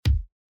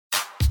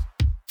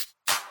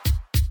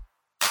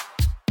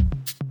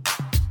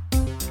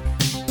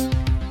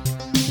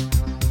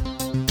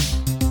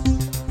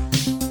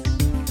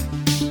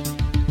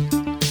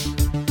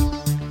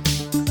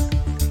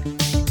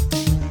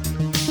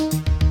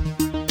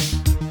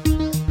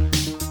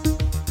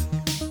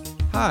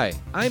Hi,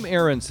 I'm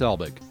Aaron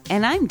Selbig.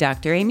 And I'm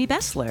Dr. Amy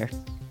Bessler.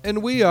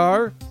 And we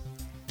are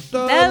the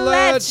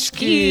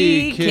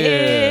Latchkey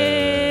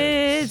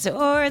Kids.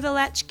 Or the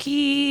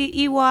Latchkey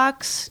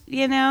Ewoks,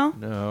 you know?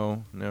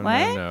 No.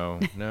 What?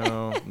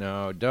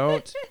 No.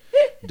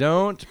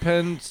 Don't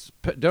fence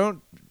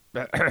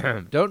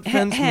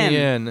me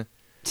in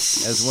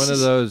as one of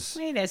those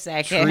Wait a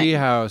second.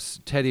 treehouse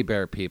teddy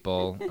bear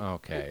people.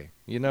 Okay.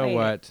 You know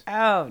what?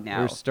 Oh, no.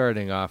 We're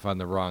starting off on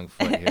the wrong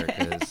foot here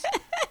because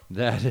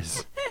that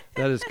is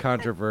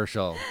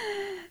controversial.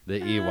 The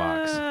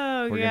Ewoks.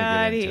 Oh, We're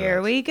God, here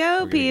it. we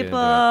go,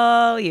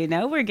 people. You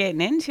know we're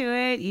getting into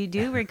it. You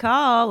do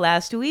recall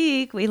last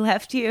week we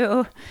left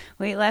you a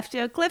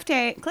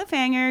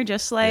cliffhanger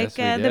just like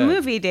Yes, we the did.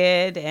 movie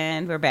did,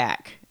 and we're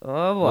back.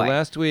 Oh, boy. Well,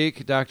 last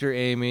week, Dr.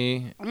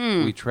 Amy,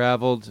 we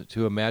traveled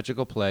to a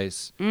magical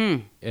place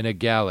in a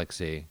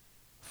galaxy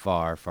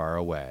far, far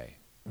away.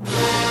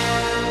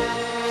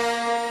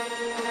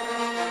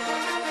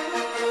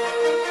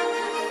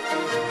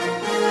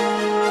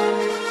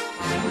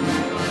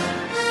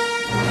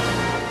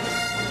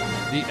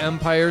 The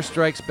Empire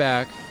Strikes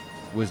Back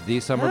was the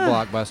summer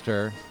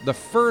blockbuster, the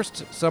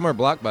first summer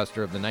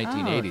blockbuster of the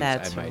 1980s,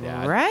 that's I might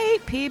add. right,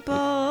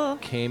 people.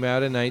 Came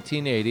out in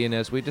 1980, and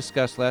as we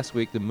discussed last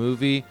week, the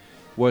movie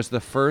was the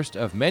first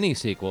of many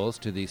sequels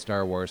to the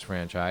Star Wars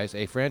franchise,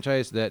 a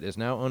franchise that is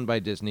now owned by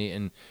Disney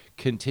and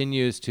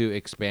continues to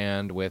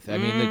expand with,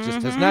 it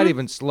just has not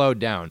even slowed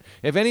down.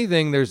 If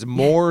anything, there's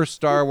more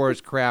Star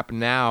Wars crap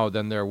now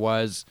than there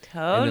was in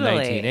the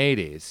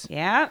 1980s.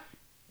 Yeah.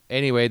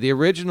 Anyway, the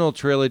original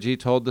trilogy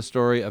told the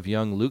story of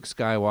young Luke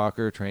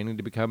Skywalker training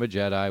to become a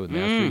Jedi with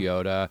Master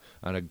Yoda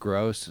on a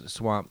gross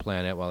swamp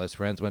planet while his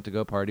friends went to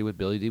go party with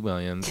Billy D.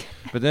 Williams.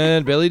 But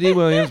then Billy D.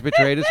 Williams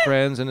betrayed his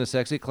friends in a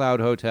sexy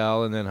cloud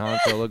hotel, and then Han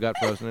Solo got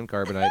frozen in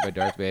carbonite by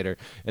Darth Vader.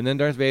 And then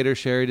Darth Vader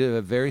shared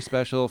a very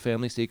special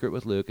family secret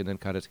with Luke and then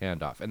cut his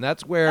hand off. And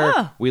that's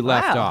where we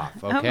left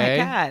off, okay?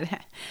 Oh, my God.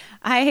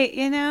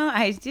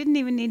 I didn't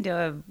even need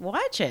to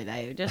watch it.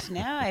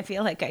 I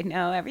feel like I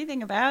know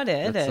everything about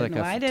it. That's and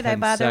like why did I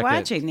bother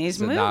watching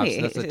these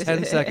movies? That's a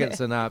 10-second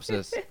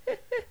synopsis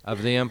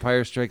of The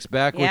Empire Strikes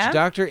Back, Yeah? which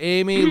Dr.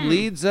 Amy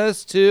leads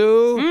us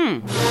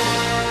to...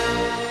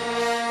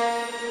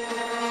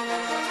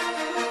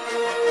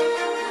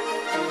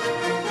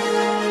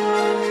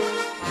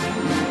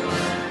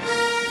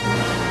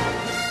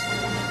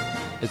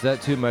 Is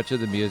that too much of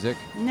the music?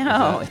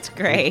 No, it's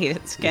great.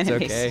 It's going to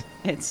be. Okay?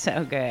 It's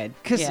so good.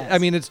 Because,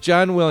 Yes. it's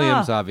John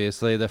Williams,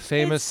 obviously, the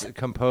famous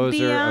composer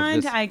beyond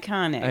of this.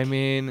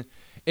 iconic.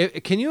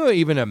 Can you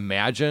even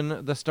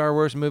imagine the Star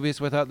Wars movies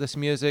without this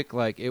music?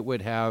 Like, it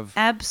would have...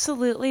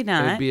 Absolutely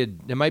not.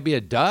 It might be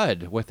a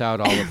dud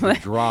without all of the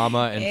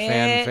drama and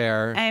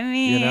fanfare.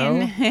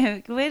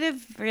 It would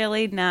have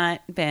really not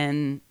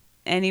been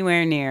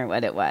anywhere near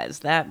what it was.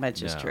 That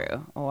much is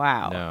true.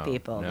 Wow,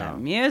 people, the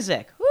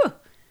music. Whew.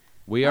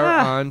 We are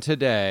on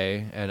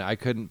today, and I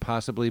couldn't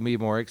possibly be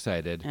more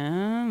excited,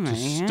 Oh, to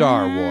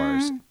Star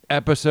Wars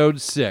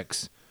Episode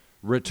 6,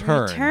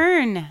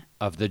 Return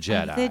of the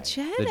Jedi. The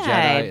Jedi, The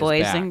Jedi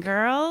boys is back. and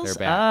girls. They're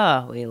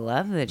back. Oh, we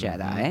love the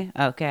Jedi.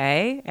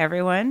 Okay,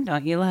 everyone,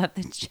 don't you love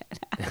the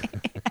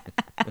Jedi?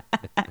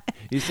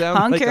 You sound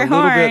Honk like your a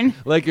little horn.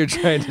 bit like you're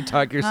trying to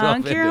talk yourself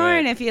Honk into your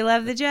horn it. if you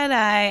love the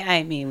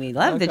Jedi. We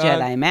love the Honk,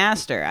 honk. Jedi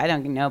Master. I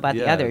don't know about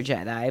the other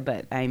Jedi,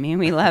 but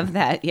we love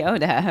that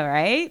Yoda,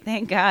 right?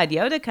 Thank God.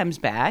 Yoda comes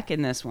back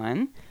in this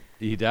one.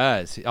 He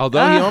does.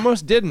 Although he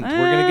almost didn't. We're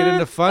going to get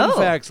into fun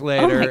facts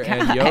later. Oh my God.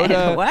 And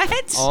Yoda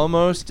What?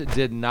 almost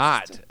did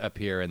not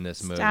appear in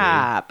this movie.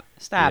 Stop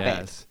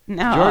Yes. it.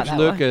 No. George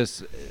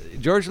Lucas,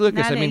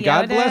 Not a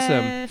God bless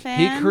Yoda him. fan?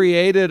 He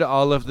created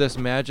all of this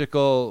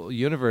magical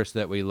universe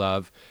that we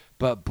love.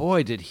 But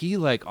boy, did he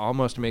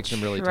almost make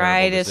some really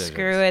Try terrible to decisions.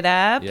 screw it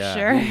up. Yeah,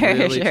 Sure, he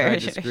really sure,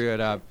 tried sure. to screw it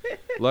up.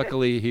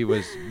 Luckily,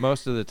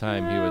 most of the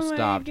time, he was Oh my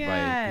stopped by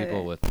God.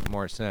 people with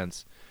more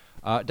sense.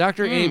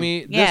 Dr.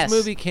 Amy, yes. this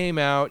movie came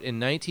out in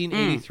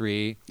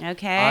 1983.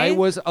 Okay. I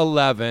was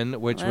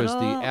 11, which was the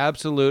Little-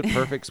 absolute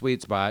perfect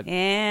sweet spot.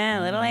 Yeah,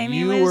 little Amy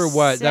You was were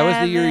what? That was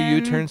the year you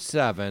 7. turned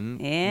 7. What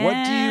do you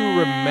Yeah.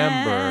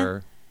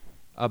 remember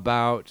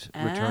about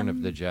Return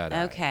of the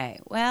Jedi? Okay.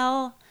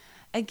 Well,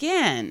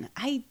 again,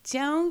 I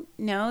don't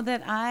know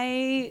that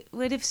I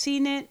would have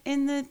seen it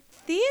in the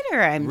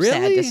theater. I'm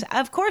sad Really? to say.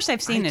 Of course,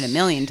 I've seen it a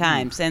million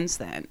times since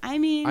then. I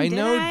did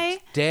know I?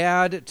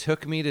 Dad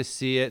took me to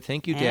see it.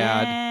 Thank you,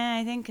 Dad.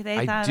 I think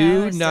they thought I I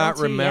do was not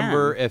still too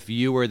remember young. if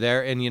you were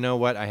there, and you know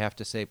what? I have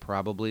to say,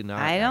 probably not.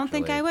 I don't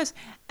think actually. I was.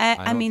 don't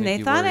They think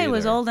you thought were I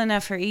was either. old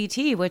enough for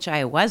E.T., which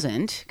I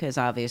wasn't, because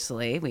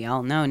obviously we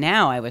all know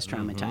now I was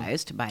Mm-hmm.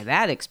 traumatized by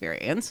that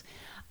experience.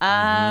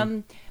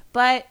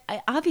 But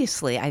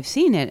obviously, I've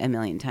seen it a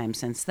million times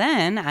since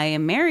then. I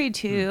am married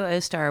to a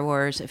Star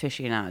Wars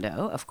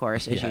aficionado, of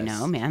course, as you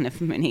know, man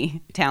of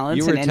many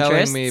talents and interests. You were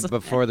telling me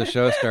before the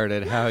show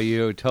started how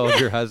you told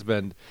your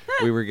husband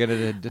we were going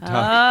to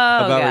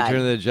talk about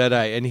Return of the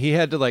Jedi, and he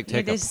had to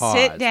take a pause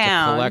sit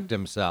down. To collect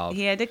himself.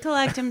 He had to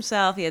collect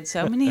himself. He had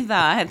so many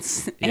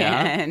thoughts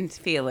and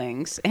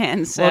feelings,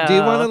 and so. Well, do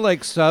you want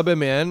to sub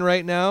him in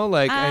right now?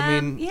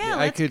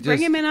 I could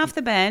bring him in off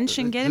the bench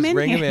and get him in.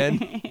 Bring here.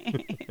 him in.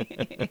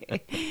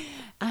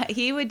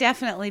 He would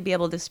definitely be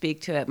able to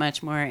speak to it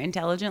much more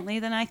intelligently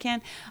than I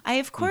can. I,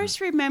 of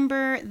course,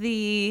 remember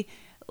the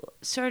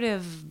sort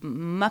of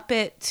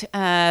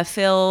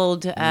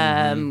Muppet-filled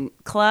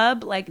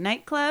club,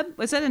 nightclub.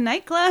 Was that a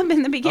nightclub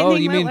in the beginning? Oh,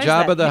 you mean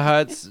Jabba the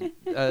Hutt's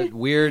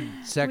weird,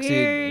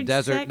 sexy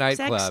desert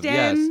nightclub?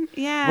 Yes.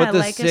 Yeah, with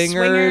the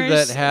singer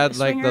that had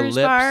the lips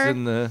bar.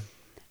 and the...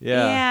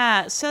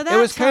 Yeah. So that's it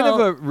was kind of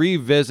a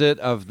revisit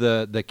of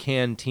the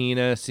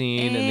cantina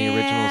scene in the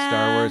original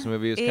Star Wars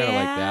movie. It was kind of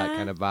like that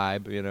kind of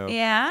vibe, you know.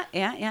 Yeah.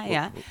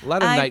 A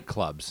lot of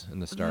nightclubs in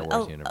the Star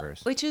Wars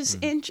universe, which is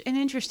an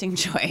interesting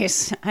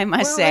choice, I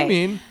must say. I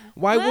mean,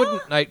 why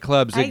wouldn't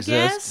nightclubs exist?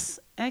 Guess.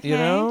 Okay. You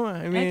know,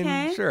 I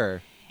mean,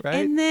 sure, right?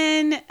 And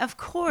then, of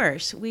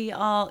course, we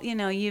all,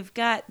 you've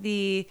got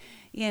the.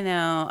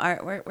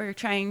 We're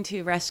trying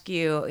to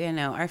rescue,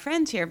 our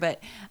friends here.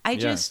 But I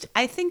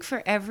think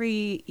for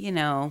every,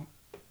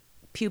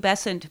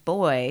 pubescent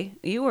boy,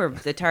 you were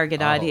the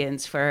target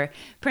audience for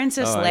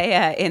Princess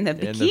Leia in the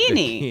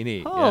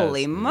bikini.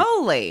 Holy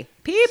moly,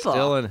 people.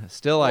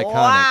 Still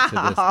iconic to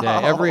this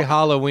day. Every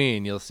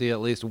Halloween, you'll see at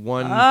least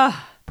one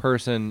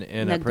person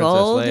in a Princess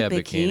Leia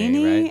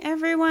bikini, right?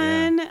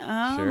 Everyone.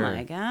 Yeah,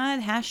 my God.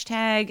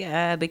 Hashtag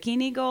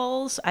bikini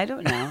goals. I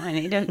don't know. I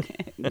need to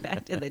get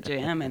back to the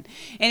gym. And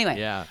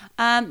anyway,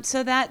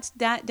 so that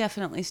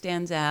definitely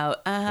stands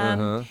out.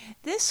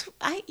 This,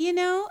 you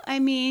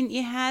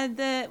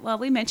had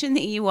we mentioned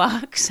the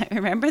Ewoks. I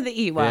remember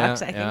the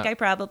Ewoks. I think I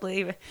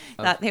probably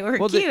thought they were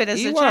cute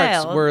as a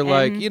child. The Ewoks were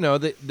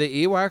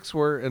the Ewoks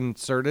were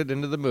inserted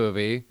into the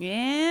movie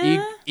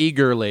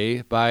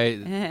eagerly by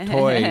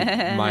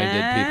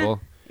toy-minded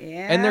people.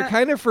 Yeah. And they're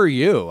kind of for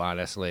you,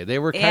 honestly. They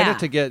were kind of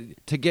to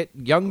get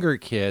younger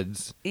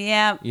kids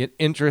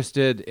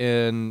interested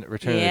in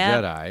Return of the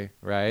Jedi,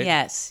 right?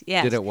 Yes.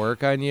 Did it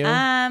work on you?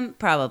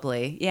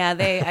 Probably. Yeah,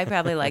 I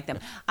probably like them.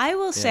 I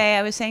will say,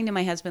 I was saying to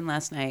my husband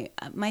last night,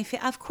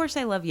 of course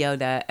I love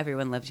Yoda.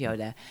 Everyone loves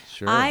Yoda.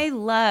 Sure. I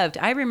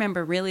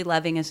remember really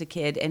loving as a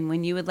kid, and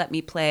when you would let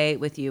me play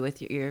with you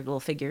with your little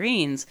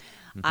figurines,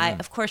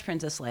 of course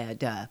Princess Leia,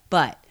 duh.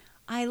 But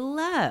I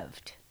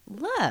loved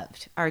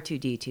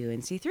R2-D2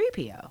 and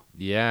C-3PO.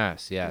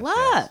 Yes.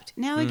 Loved.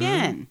 Now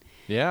again,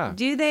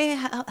 do they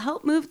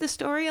help move the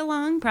story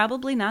along?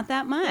 Probably not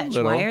that much.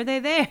 Why are they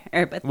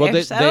there? But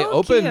they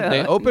open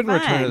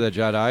Return of the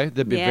Jedi.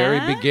 The very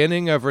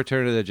beginning of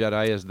Return of the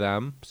Jedi is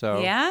them.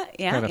 So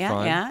kind of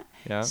fun.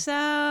 Yeah. So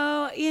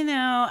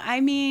I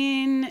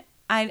mean,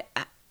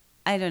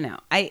 I don't know.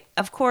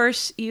 Of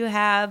course, you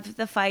have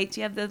the fights,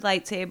 you have the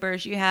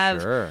lightsabers, you have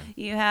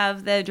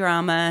the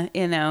drama,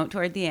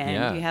 toward the end.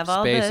 Yeah. You have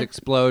all space the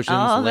explosions,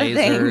 all lasers, the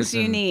things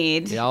you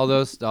need. Yeah, all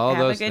those have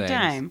things. A good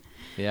time.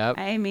 Yep.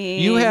 I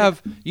mean, you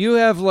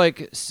have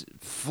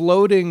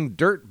floating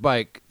dirt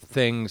bike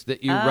things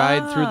that you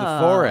ride through the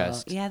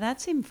forest. Yeah,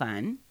 that seemed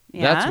fun.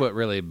 Yeah. That's what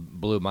really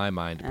blew my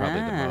mind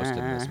probably the most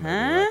in this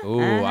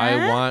movie.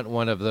 I want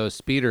one of those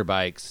speeder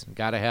bikes.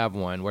 Got to have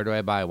one. Where do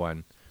I buy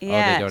one? Yes.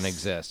 Oh, they don't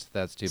exist.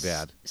 That's too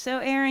bad. So,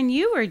 Aaron,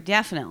 you were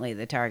definitely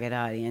the target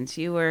audience.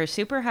 You were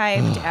super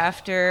hyped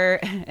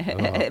after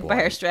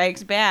Empire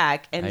Strikes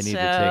Back. And I need to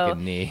take a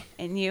knee.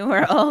 And you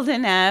were old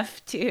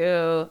enough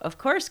to, of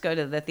course, go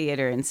to the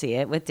theater and see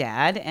it with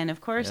Dad. And,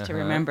 of course, to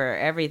remember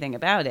everything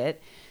about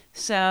it.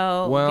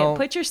 So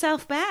put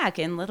yourself back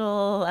in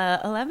little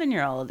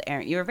 11-year-old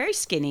Aaron. You were very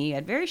skinny. You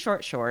had very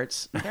short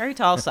shorts, very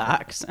tall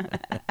socks.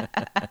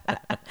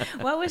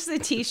 What was the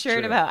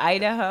T-shirt about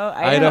Idaho?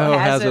 Idaho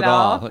has it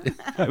all.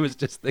 I was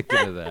just thinking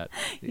of that.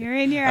 You're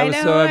in your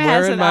Idaho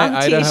has it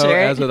all T-shirt. So I'm wearing my Idaho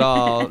has it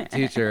all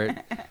T-shirt.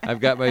 I've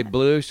got my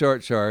blue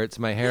short shorts.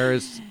 My hair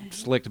is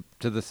slicked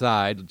to the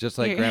side, just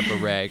like Grandpa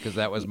Ray, because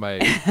that was my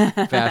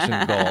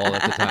fashion goal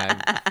at the time.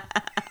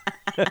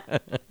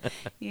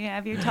 You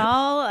have your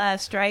tall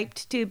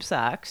striped tube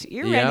socks.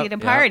 You're ready to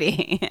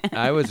party.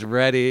 I was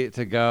ready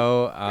to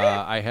go.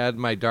 I had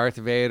my Darth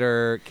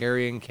Vader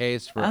carrying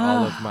case for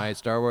all of my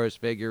Star Wars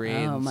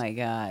figurines. Oh, my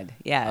God.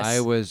 Yes.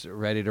 I was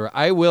ready to...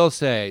 I will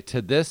say, to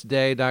this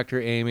day,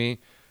 Dr. Amy,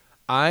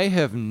 I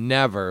have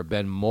never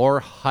been more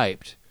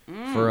hyped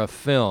for a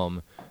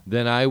film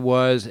than I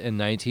was in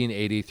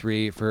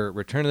 1983 for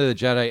Return of the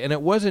Jedi. And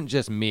it wasn't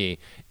just me.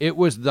 It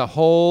was the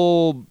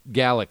whole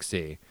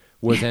galaxy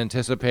was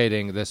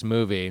anticipating this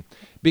movie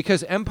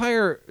because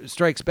Empire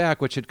Strikes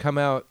Back, which had come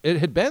out, it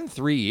had been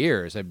 3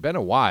 years. It had been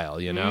a while,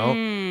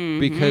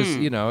 because,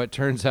 it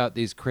turns out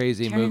these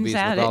crazy movies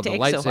with all the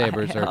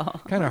lightsabers are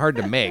kind of hard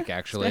to make,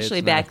 actually.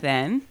 Especially back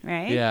then,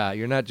 right? Yeah,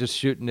 you're not just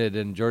shooting it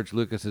in George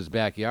Lucas's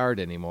backyard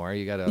anymore.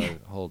 You got a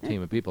whole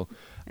team of people.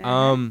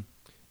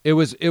 It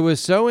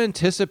was so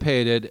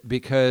anticipated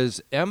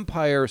because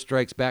Empire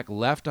Strikes Back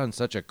left on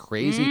such a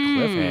crazy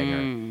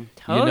cliffhanger.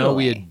 Totally.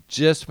 We had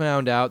just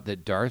found out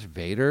that Darth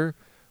Vader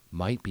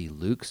might be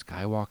Luke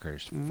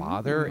Skywalker's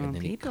father, and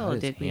then he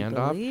cut his hand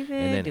off, and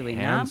then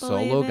Han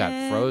Solo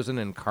got frozen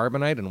in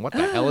carbonite, and what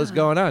the hell is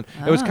going on?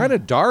 It was kind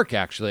of dark,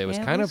 actually. It was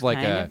kind of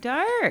like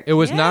dark. It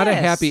was not a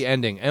happy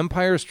ending.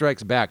 Empire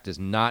Strikes Back does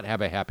not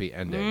have a happy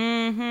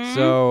ending.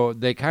 So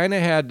they kind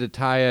of had to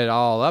tie it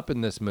all up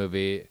in this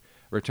movie.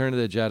 Return of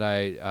the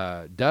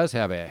Jedi does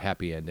have a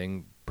happy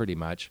ending, pretty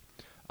much,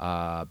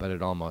 but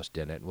it almost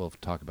didn't. We'll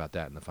talk about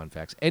that in the fun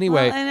facts.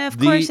 Anyway, and of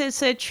course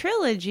it's a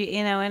trilogy.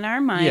 In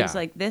our minds,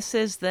 like this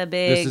is the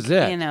big,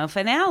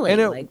 finale. And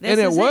it, like, and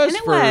it was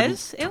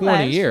for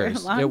 20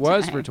 years. It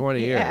was for 20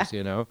 years.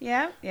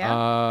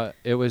 Yeah.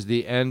 It was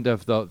the end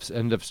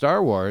of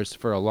Star Wars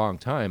for a long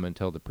time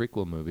until the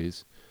prequel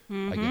movies.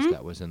 I guess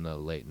that was in the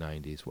late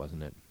 90s,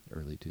 wasn't it?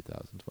 Early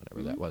 2000s,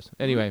 whatever that was.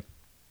 Anyway,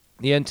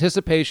 the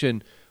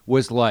anticipation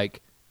was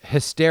like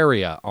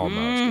hysteria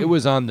almost. It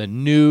was on the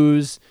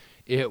news.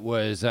 It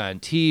was on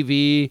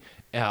TV.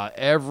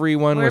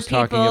 Everyone was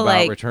talking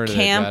about Return of the Jedi.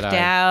 Camped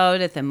out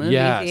at the movie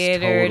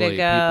theater to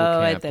go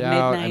at the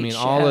midnight show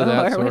all of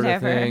that sort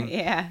whatever. of thing.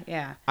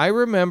 Yeah. I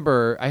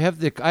remember. I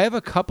have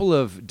a couple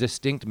of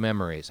distinct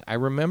memories. I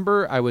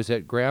remember I was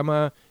at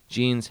Grandma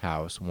Jean's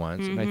house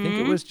once, and I think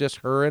it was just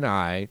her and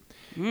I.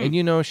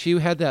 And she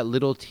had that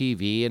little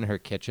TV in her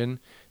kitchen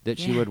that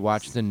she would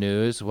watch the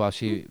news while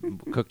she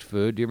cooked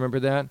food. Do you remember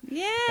that?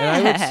 Yeah. And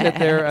I would sit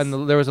there,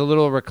 and there was a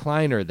little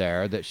recliner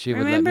there that she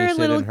would let me sit in her recliner.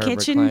 Remember little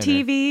kitchen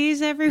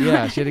TVs everywhere?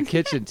 Yeah, she had a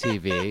kitchen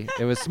TV.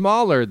 It was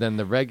smaller than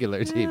the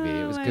regular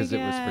TV. It was because it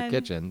was for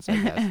kitchens, I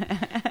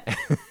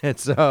guess. And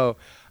so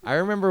I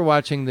remember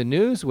watching the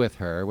news with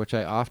her, which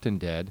I often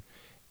did,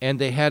 and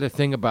they had a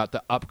thing about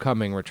the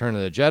upcoming Return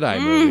of the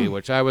Jedi movie,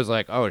 which I was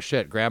like, oh,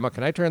 shit, Grandma,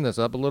 can I turn this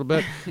up a little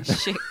bit?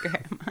 Shit,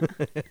 Grandma.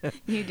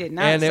 You did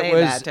not say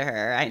that to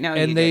her. I know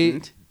you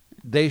didn't.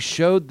 They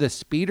showed the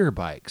speeder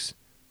bikes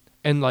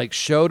and,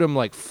 showed them,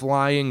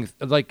 flying.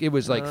 It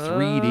was,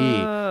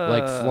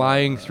 3D,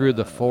 flying through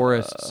the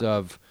forests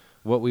of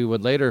what we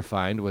would later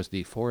find was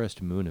the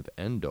forest moon of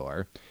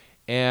Endor.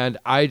 And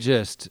I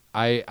just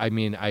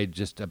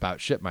about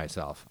shit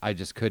myself. I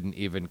just couldn't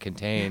even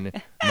contain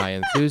my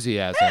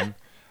enthusiasm.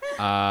 It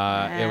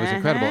was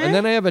incredible. And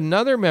then I have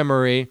another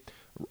memory.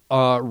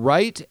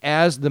 Right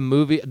as the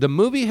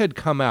movie had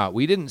come out,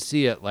 we didn't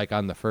see it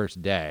on the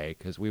first day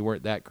because we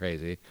weren't that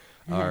crazy,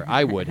 or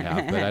I would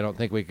have, but I don't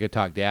think we could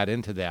talk Dad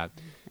into that.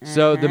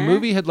 So the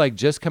movie had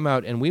just come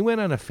out, and we went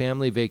on a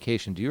family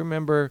vacation. Do you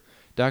remember,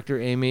 Dr.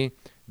 Amy?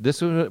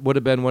 This would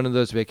have been one of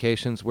those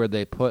vacations where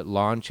they put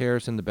lawn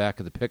chairs in the back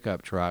of the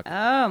pickup truck.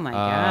 Oh, my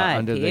God.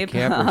 Under the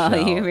camper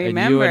shell. You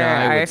remember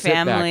our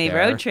family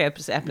road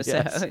trips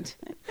episode. Yes.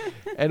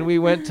 And we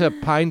went to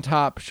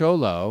Pinetop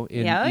Sholo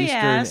in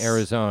eastern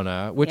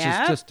Arizona, which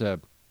is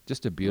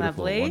just a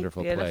beautiful,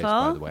 wonderful place,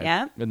 by the way.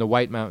 Yeah. In the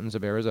White Mountains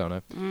of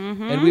Arizona.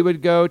 And we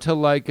would go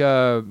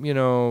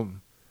to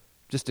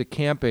just a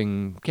camp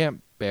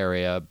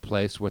area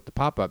place with the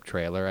pop-up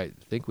trailer. I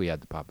think we had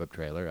the pop-up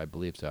trailer. I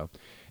believe so.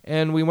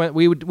 And we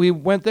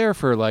went there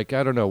for I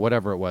don't know,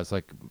 whatever it was,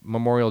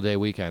 Memorial Day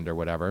weekend or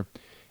whatever.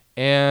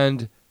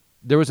 And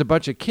there was a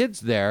bunch of kids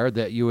there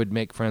that you would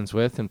make friends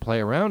with and play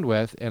around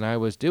with, and I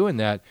was doing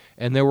that.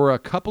 And there were a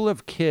couple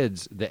of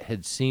kids that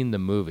had seen the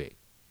movie.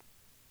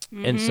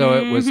 And so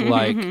it was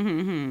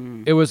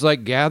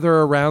like gather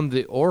around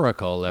the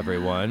Oracle,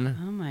 everyone.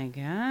 Oh my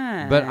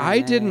God. But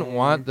I didn't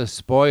want the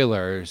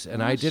spoilers,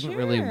 and I didn't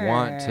really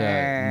want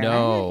to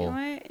know.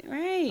 Right.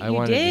 I you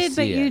wanted did, to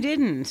but see you it.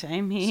 didn't. I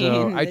mean,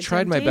 so I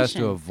tried my best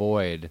to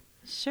avoid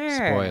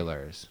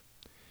spoilers.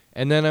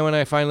 And then when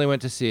I finally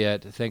went to see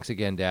it, thanks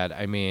again, Dad.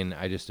 I mean,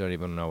 I just don't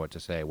even know what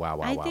to say. Wow.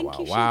 I think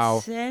you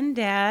should send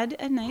Dad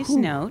a nice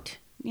note,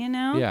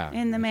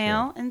 in the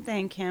mail, and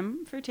thank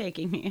him for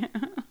taking me.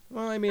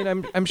 Well, I mean,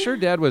 I'm sure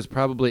Dad was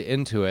probably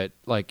into it,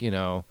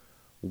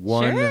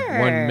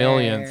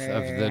 1/1,000,000th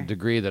of the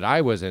degree that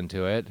I was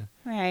into it.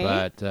 Right.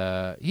 But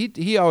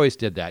he always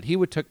did that. He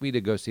would took me to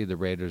go see the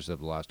Raiders of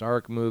the Lost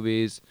Ark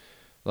movies.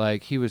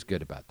 He was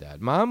good about that.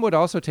 Mom would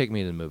also take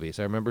me to the movies.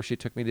 I remember she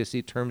took me to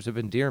see Terms of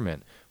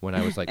Endearment when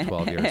I was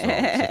 12 years old. So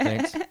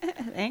thanks.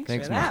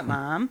 Thanks for that,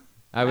 Mom.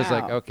 I was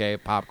okay,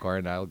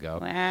 popcorn, I'll go.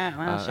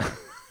 Wow.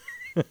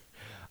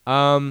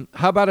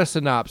 How about a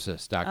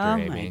synopsis, Dr.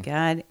 Amy? Oh my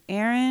God,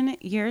 Aaron,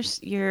 your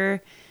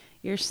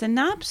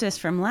synopsis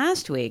from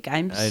last week.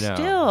 I'm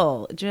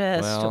still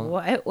just.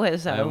 It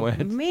was a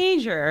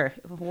major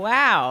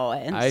wow,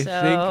 and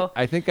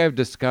I think I've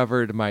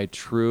discovered my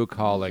true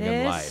calling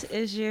in life. This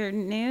is your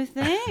new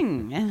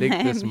thing. I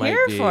think this I'm might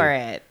here be for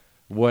it.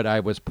 what I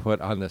was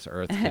put on this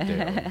earth to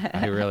do.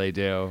 I really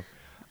do.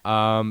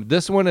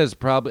 This one is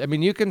probably, I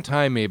mean, you can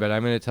time me, but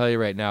I'm going to tell you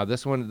right now,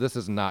 this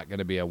is not going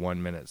to be a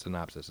 1-minute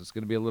synopsis. It's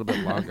going to be a little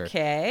bit longer.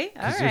 Okay.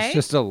 All right. There's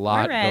just a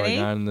lot going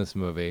on in this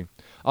movie.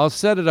 I'll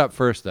set it up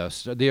first, though.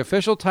 The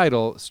official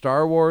title,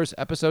 Star Wars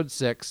Episode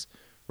 6,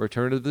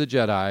 Return of the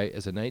Jedi,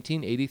 is a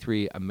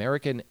 1983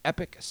 American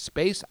epic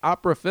space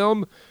opera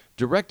film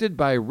directed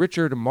by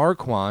Richard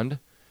Marquand.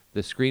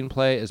 The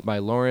screenplay is by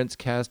Lawrence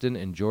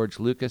Kasdan and George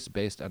Lucas,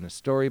 based on a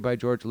story by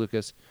George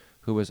Lucas,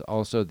 who was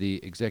also the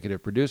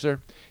executive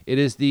producer. It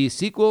is the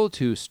sequel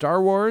to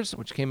Star Wars,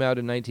 which came out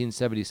in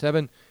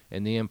 1977,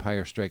 and The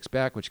Empire Strikes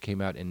Back, which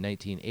came out in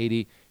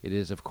 1980. It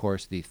is, of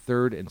course, the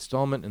third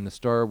installment in the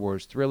Star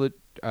Wars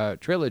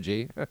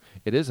trilogy.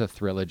 It is a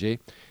trilogy.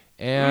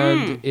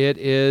 And it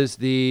is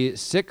the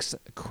 6th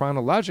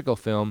chronological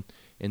film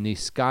in the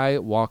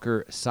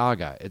Skywalker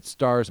saga. It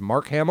stars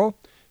Mark Hamill,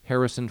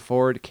 Harrison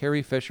Ford,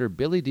 Carrie Fisher,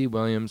 Billy D.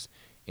 Williams,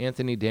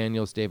 Anthony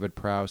Daniels, David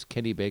Prowse,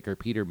 Kenny Baker,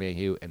 Peter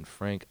Mayhew, and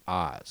Frank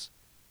Oz.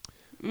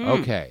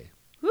 Okay.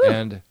 Woo.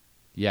 And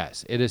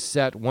yes, it is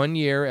set 1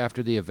 year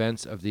after the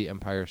events of The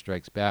Empire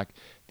Strikes Back.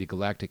 The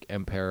Galactic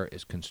Empire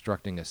is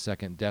constructing a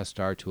second Death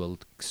Star to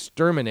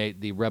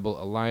exterminate the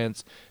Rebel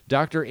Alliance.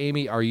 Dr.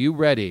 Amy, are you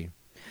ready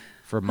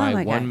for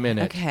my 1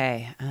 minute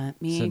Okay,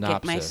 me synopsis?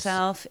 Get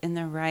myself in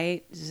the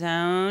right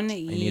zone.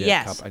 need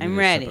Yes, I'm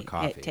ready. Sip of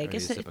coffee. Take I a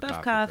need sip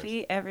of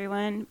coffee,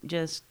 everyone.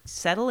 Just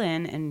settle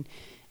in and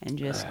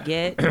just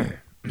get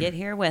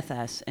here with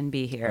us and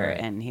be here. Right.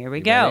 And here we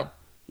You go. ready?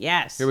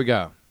 Yes. Here we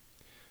go.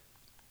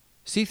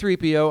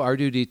 C-3PO,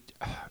 R2-D...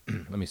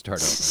 Let me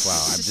start over.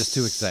 Wow, I'm just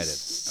too excited.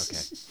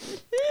 Okay.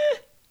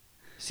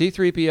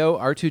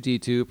 C-3PO,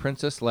 R2-D2,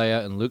 Princess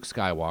Leia, and Luke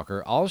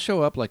Skywalker all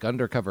show up like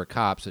undercover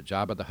cops at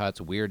Jabba the Hutt's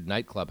weird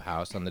nightclub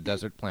house on the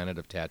desert planet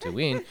of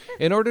Tatooine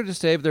in order to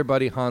save their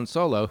buddy Han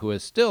Solo, who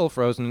is still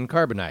frozen in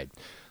carbonite.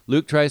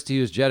 Luke tries to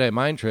use Jedi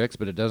mind tricks,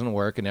 but it doesn't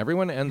work, and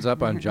everyone ends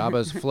up on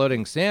Jabba's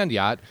floating sand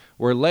yacht,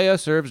 where Leia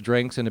serves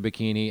drinks in a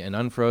bikini, and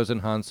unfrozen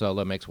Han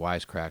Solo makes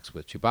wisecracks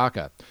with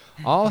Chewbacca.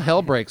 All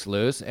hell breaks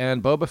loose,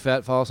 and Boba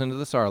Fett falls into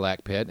the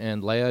Sarlacc pit,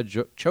 and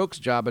Leia chokes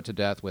Jabba to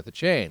death with a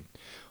chain.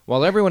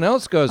 While everyone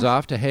else goes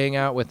off to hang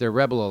out with their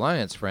Rebel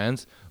Alliance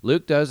friends,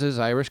 Luke does his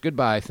Irish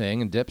goodbye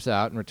thing and dips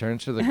out and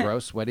returns to the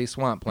gross, sweaty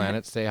swamp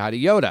planet to say hi to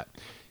Yoda.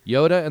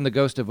 Yoda and the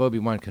ghost of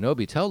Obi-Wan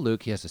Kenobi tell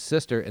Luke he has a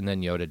sister, and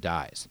then Yoda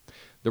dies.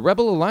 The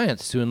Rebel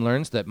Alliance soon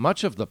learns that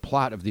much of the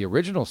plot of the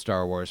original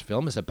Star Wars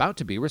film is about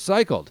to be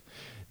recycled.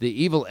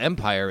 The evil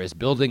Empire is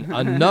building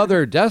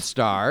another Death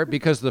Star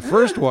because the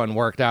first one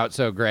worked out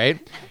so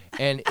great,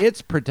 and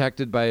it's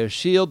protected by a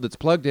shield that's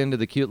plugged into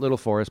the cute little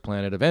forest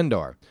planet of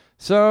Endor.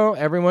 So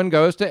everyone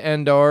goes to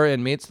Endor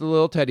and meets the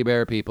little teddy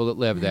bear people that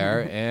live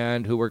there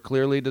and who were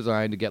clearly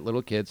designed to get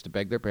little kids to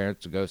beg their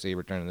parents to go see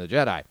Return of the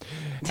Jedi.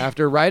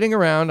 After riding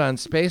around on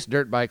space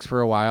dirt bikes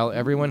for a while,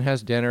 everyone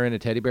has dinner in a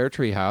teddy bear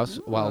treehouse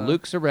while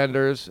Luke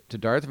surrenders to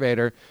Darth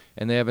Vader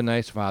and they have a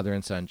nice father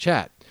and son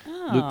chat.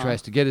 Luke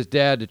tries to get his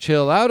dad to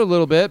chill out a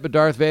little bit, but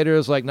Darth Vader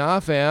is like,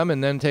 nah, fam,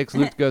 and then takes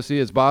Luke to go see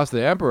his boss,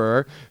 the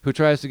Emperor, who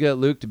tries to get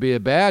Luke to be a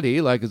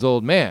baddie like his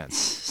old man.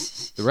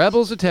 The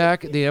rebels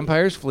attack the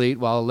Empire's fleet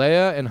while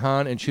Leia and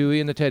Han and Chewie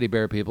and the teddy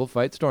bear people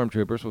fight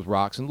stormtroopers with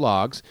rocks and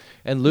logs,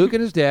 and Luke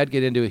and his dad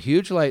get into a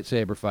huge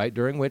lightsaber fight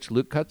during which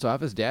Luke cuts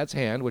off his dad's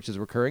hand, which is a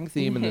recurring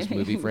theme in this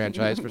movie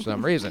franchise for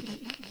some reason.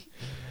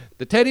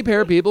 The teddy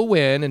bear people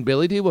win, and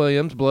Billy D.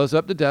 Williams blows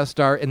up the Death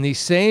Star in the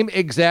same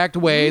exact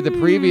way the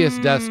previous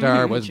Death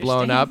Star was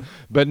blown up,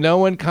 but no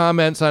one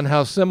comments on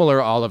how similar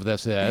all of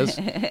this is.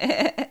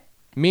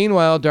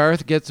 Meanwhile,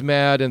 Darth gets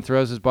mad and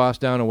throws his boss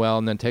down a well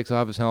and then takes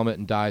off his helmet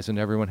and dies, and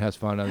everyone has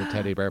fun on the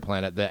teddy bear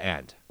planet. The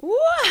end.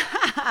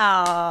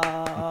 Wow.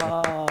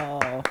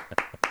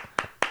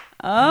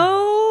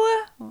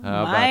 Oh,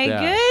 my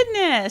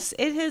goodness.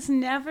 It has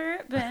never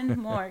been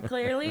more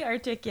clearly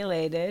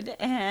articulated.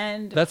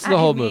 And that's the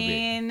whole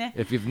movie.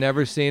 If you've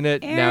never seen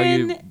it,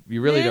 Aaron, now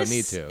you really don't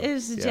need to.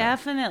 This is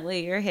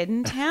definitely your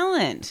hidden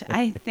talent.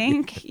 I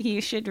think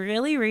you should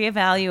really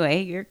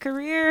reevaluate your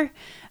career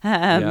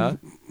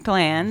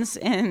plans.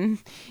 And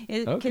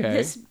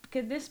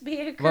could this be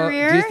a career?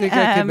 Well, do you think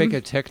I could make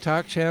a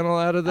TikTok channel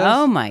out of this?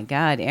 Oh my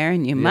God,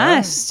 Aaron, you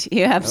must.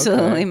 You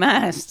absolutely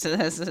must.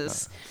 This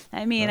is.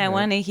 I mean, I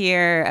want to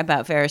hear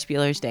about Ferris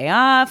Bueller's Day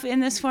Off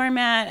in this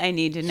format. I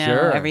need to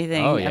know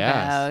everything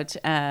about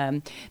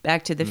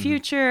Back to the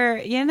Future.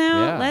 You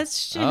know,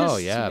 let's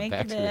just make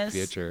Back this. to the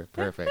Future.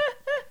 Perfect.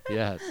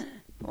 Yes.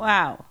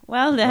 Wow.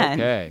 Well done.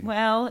 Okay.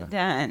 Well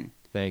done.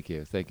 Thank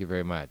you. Thank you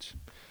very much.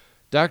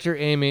 Dr.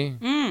 Amy,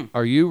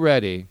 are you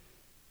ready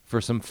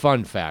for some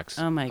fun facts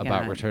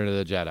about Return of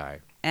the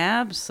Jedi?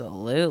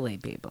 Absolutely,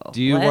 people.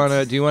 Do you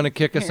want to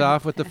kick us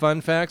off with the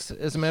fun facts?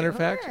 As a matter of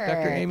fact,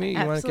 Dr. Amy,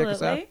 you want to kick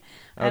us off? Okay.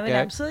 I would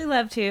absolutely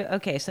love to.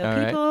 Okay,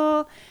 so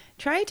people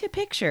try to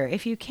picture,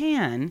 if you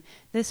can,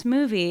 this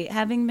movie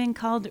having been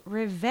called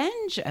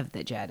Revenge of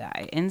the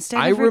Jedi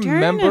instead of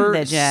Return of the Jedi. I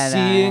remember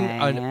seeing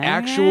an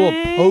actual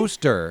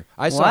poster.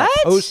 I saw a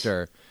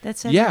poster that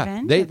said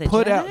Revenge of the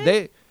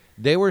Jedi?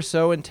 They were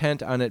so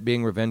intent on it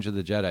being Revenge of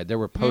the Jedi. There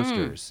were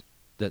posters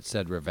that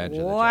said Revenge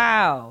of the Jedi.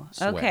 Wow.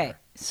 Swear. Okay.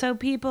 So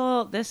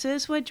people, this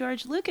is what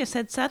George Lucas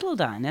had settled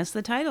on as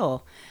the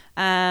title.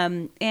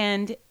 And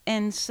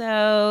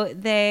so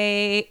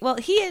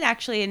he had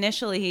actually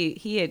initially,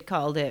 he had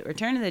called it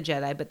Return of the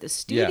Jedi, but the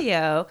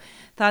studio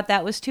thought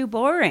that was too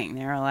boring.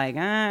 They were like,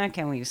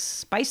 can we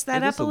spice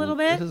that up a little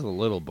bit? This is a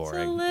little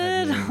boring.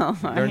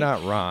 They're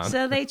not wrong.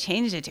 So they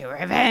changed it to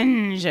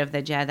Revenge of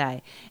the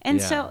Jedi.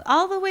 And so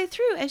all the way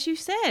through, as you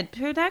said,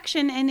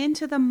 production and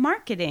into the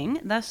marketing,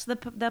 thus the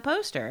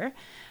poster,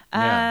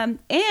 and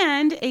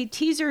a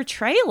teaser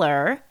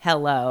trailer.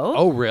 Hello.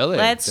 Oh, really?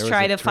 Let's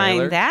try to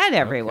find that,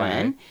 everyone.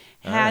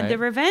 Okay. Had the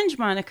Revenge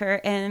moniker.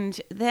 And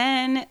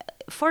then,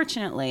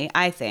 fortunately,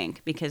 I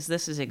think, because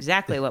this is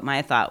exactly what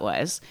my thought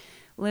was,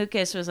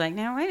 Lucas was like,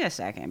 now, wait a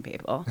second,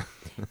 people.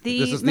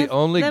 This is the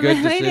only good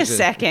decision. Wait a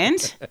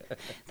second.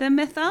 The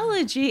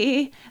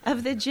mythology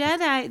of the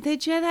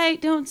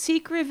Jedi don't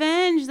seek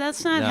revenge.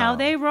 That's not how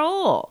they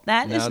roll.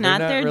 That is not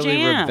their really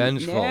jam.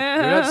 Revengeful. No.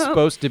 They're not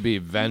supposed to be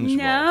vengeful.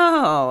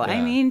 No.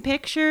 I mean,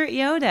 picture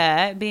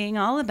Yoda being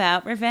all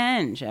about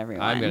revenge,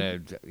 everyone.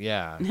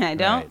 I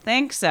don't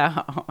think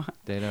so.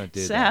 They don't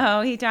do that.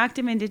 So he talked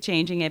him into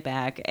changing it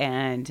back,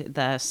 and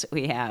thus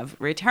we have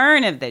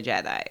Return of the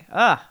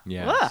Jedi.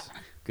 Yes.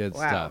 Good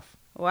stuff.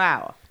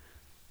 Wow.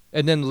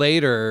 And then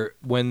later,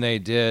 when they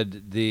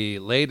did the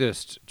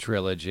latest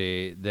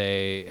trilogy,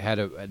 they had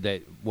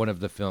one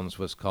of the films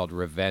was called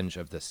Revenge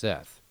of the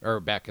Sith, or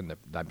back in the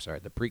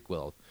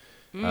prequel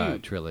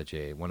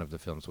trilogy. One of the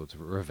films was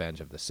Revenge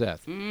of the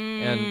Sith,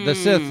 and the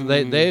Sith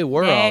they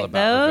were all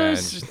about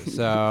revenge.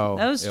 So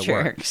those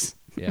jerks.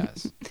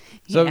 Yes.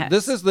 So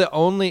this is the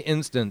only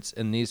instance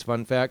in these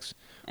fun facts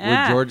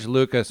where George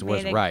Lucas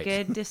was right. Made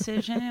a good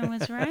decision and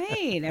was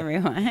right,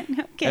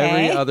 everyone. Okay.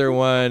 Every other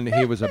one,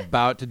 he was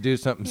about to do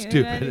something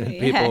stupid, and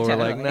people were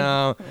like,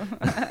 "No,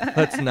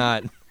 let's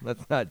not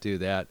do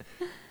that."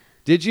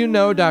 Did you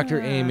know, Dr.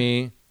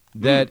 Amy,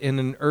 that in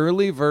an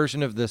early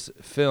version of this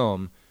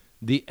film,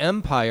 the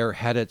Empire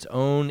had its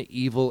own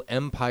evil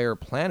Empire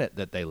planet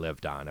that they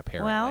lived on,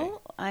 apparently?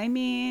 Well, I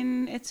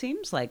mean, it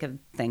seems like a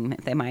thing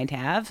that they might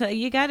have.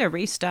 You got to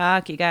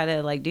restock. You got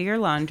to do your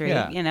laundry,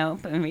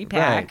 and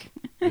repack.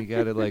 Right. You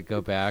got to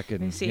go back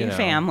and see your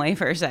family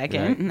for a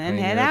second, and then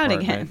head out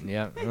again.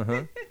 Yeah.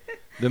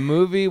 The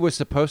movie was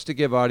supposed to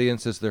give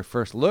audiences their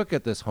first look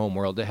at this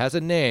homeworld. It has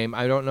a name.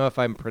 I don't know if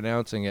I'm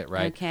pronouncing it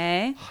right.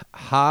 Okay.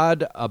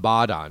 Had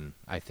Abaddon,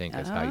 I think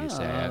is how you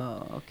say it.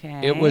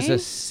 Okay. It was a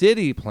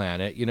city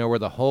planet, where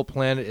the whole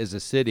planet is a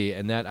city,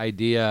 and that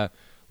idea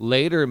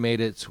later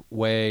made its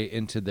way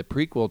into the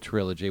prequel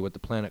trilogy with the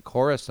planet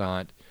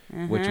Coruscant,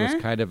 which was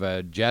kind of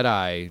a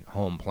Jedi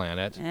home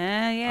planet.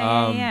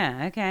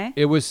 Okay.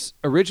 It was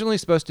originally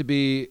supposed to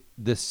be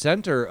the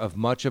center of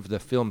much of the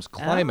film's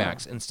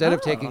climax. Instead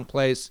of taking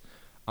place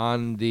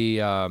on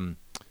the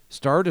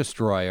Star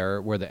Destroyer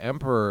where the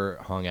Emperor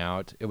hung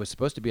out, it was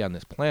supposed to be on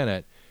this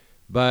planet.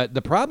 But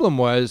the problem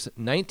was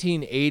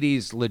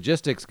 1980s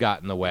logistics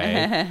got in the way.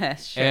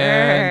 Sure.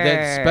 And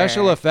that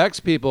special effects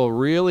people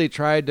really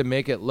tried to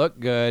make it look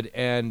good,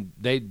 and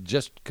they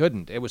just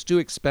couldn't. It was too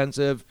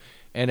expensive,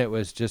 and it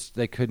was just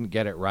they couldn't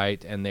get it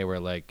right, and they were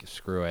like,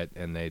 screw it,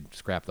 and they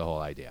scrapped the whole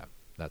idea.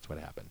 That's what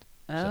happened.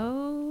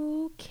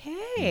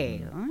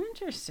 Okay.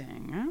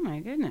 Interesting. Oh,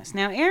 my goodness.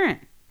 Now, Aaron,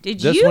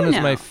 this one is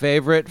my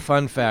favorite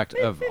fun fact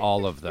of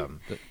all of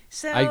them.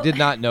 So I did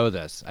not know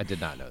this.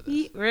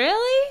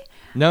 Really?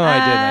 No, I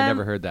didn't. I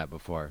never heard that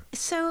before.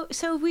 So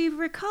we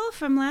recall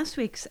from last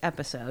week's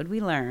episode, we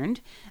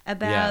learned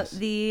about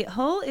the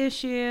whole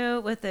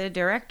issue with the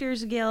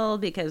Directors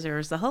Guild, because there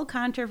was the whole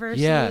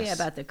controversy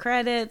about the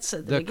credits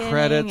at the beginning. The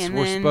credits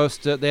were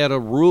supposed to, they had a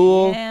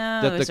rule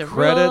that the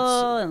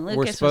credits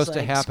were supposed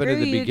to happen at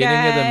the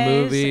beginning of the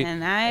movie.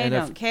 And I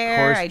don't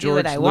care. I do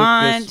what I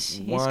want.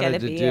 He's got to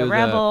be a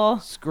rebel.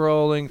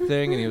 Scrolling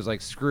thing, and he was like,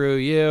 screw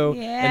you.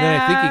 And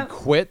then I think he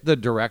quit the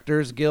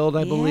Directors Guild,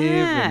 I believe.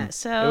 Yeah,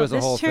 so it was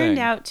this turned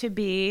out to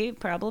be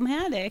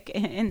problematic,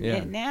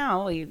 and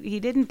now he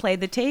didn't play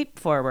the tape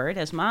forward,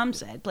 as Mom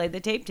said. Play the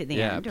tape to the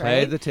end, right?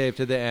 Play the tape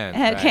to the end.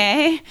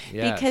 Okay, right.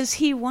 Yes. Because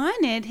he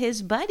wanted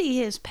his buddy,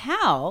 his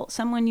pal,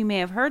 someone you may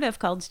have heard of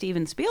called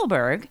Steven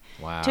Spielberg,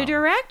 to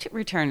direct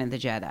Return of the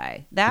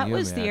Jedi. That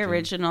was the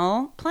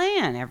original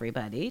plan,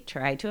 everybody.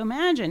 Try to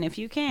imagine if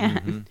you can.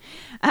 Mm-hmm.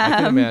 I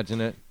can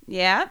imagine it.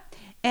 Yeah.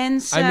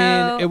 And so, I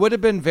mean, it would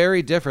have been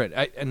very different.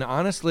 And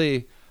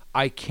honestly,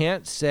 I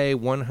can't say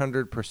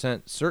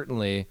 100%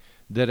 certainly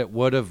that it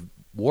would have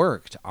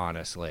worked,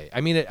 honestly.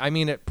 I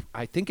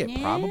think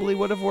it probably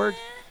would have worked.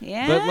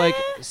 Yeah. But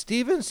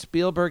Steven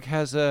Spielberg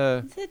has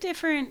a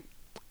different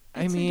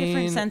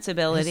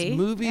sensibility. His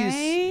movies,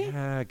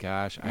 right?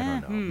 gosh, I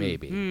don't know.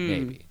 Maybe.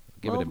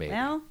 Give it a maybe.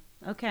 Well,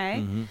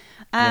 okay.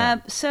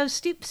 Mm-hmm. So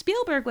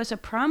Spielberg was a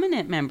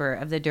prominent member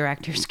of the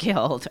Directors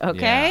Guild,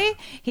 okay? Yeah.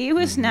 He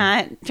was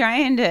not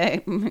trying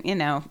to,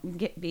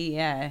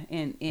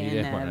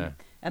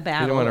 a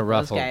battle. You don't want to with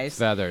ruffle those guys.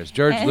 feathers.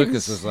 George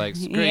Lucas was like,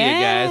 screw you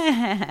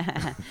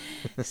guys.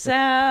 So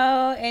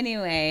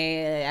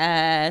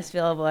anyway,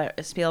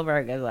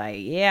 Spielberg is like,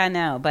 yeah,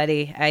 no,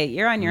 buddy,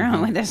 you're on your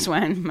own with this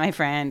one, my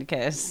friend,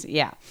 because,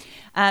 yeah.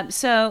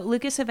 So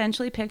Lucas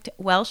eventually picked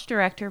Welsh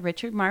director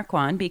Richard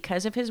Marquand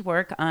because of his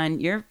work on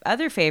your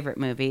other favorite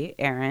movie,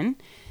 Aaron,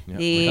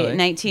 the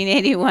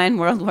 1981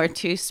 World War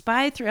II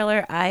spy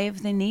thriller Eye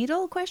of the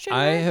Needle?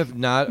 I have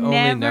not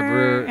only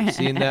never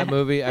seen that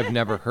movie, I've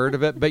never heard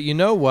of it. But you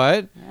know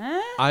what?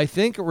 I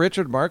think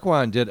Richard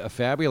Marquand did a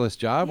fabulous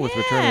job with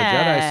Return of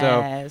the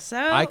Jedi. So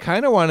I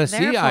kind of want to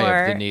see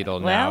Eye of the Needle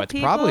now. It's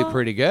probably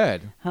pretty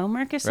good.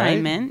 Homework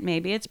assignment. Right?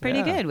 Maybe it's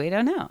pretty good. We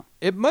don't know.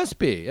 It must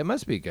be. It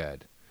must be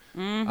good.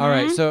 Mm-hmm. All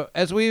right, so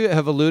as we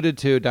have alluded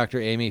to, Dr.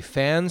 Amy,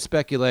 fan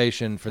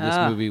speculation for this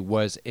movie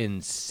was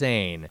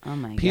insane. Oh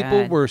my God.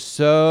 People were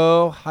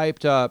so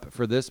hyped up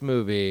for this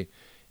movie.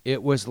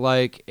 It was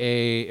like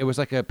a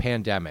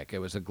pandemic. It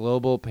was a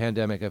global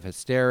pandemic of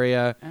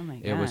hysteria. Oh my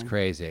God. It was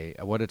crazy.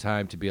 What a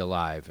time to be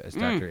alive, as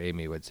Dr.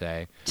 Amy would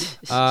say.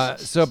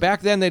 So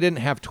back then they didn't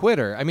have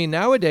Twitter. I mean,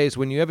 nowadays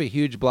when you have a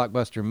huge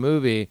blockbuster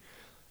movie,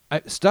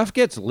 stuff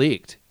gets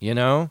leaked, you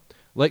know?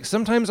 Like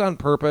sometimes on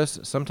purpose,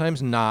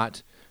 sometimes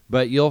not.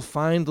 But you'll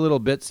find little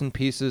bits and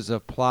pieces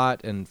of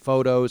plot and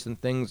photos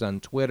and things on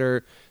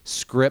Twitter.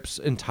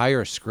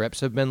 Entire scripts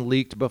have been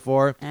leaked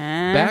before.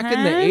 Back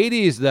in the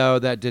 80s, though,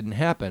 that didn't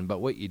happen. But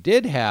what you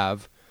did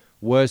have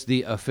was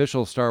the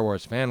official Star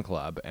Wars fan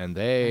club, and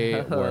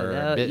they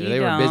were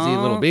busy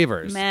little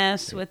beavers.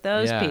 Mess with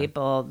those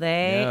people.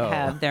 They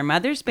have their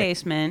mother's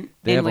basement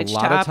they in which have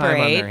a lot to of time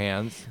operate on their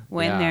hands.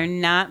 when they're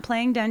not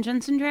playing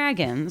Dungeons and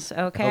Dragons.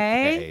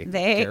 Okay,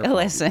 they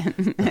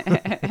listen.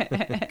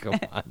 Come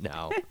on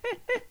now.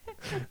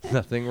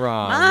 Nothing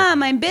wrong.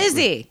 Mom, I'm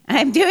busy.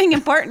 I'm doing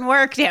important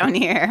work down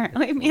here.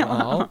 Leave me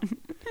alone.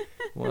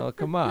 Well,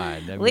 come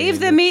on. Leave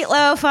the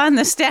meatloaf on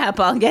the step.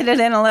 I'll get it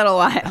in a little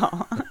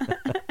while.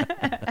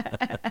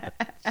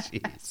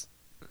 Jeez.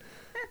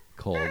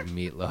 Cold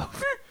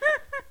meatloaf.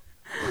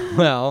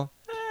 Well,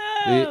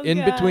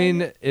 in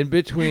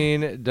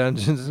between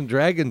Dungeons and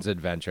Dragons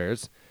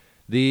adventures,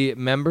 the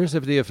members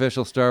of the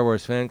official Star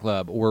Wars fan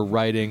club were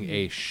writing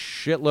a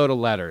shitload of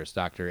letters,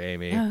 Dr.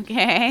 Amy.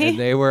 Okay. And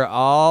they were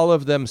all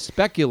of them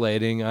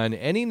speculating on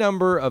any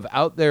number of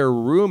out there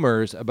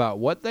rumors about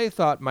what they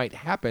thought might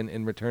happen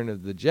in Return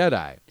of the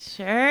Jedi.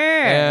 Sure.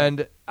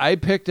 And I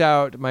picked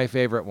out my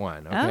favorite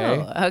one,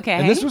 okay? Oh, okay.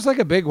 And this was like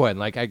a big one.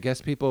 Like, I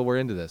guess people were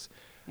into this.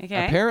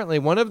 Okay. Apparently,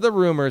 one of the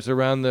rumors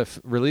around the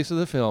release of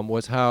the film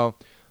was how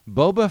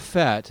Boba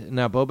Fett,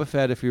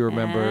 if you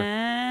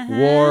remember,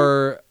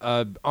 wore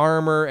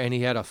armor and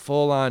he had a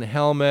full-on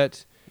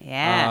helmet.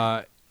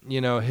 Yeah.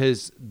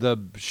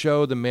 The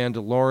show The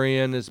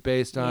Mandalorian is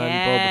based on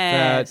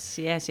Boba Fett.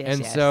 Yes.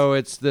 And so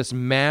it's this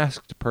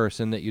masked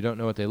person that you don't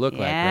know what they look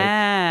like, right?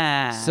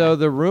 Yeah. So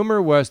the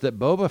rumor was that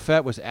Boba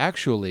Fett was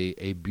actually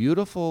a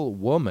beautiful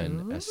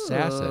woman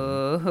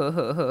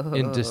assassin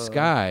in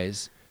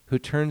disguise who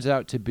turns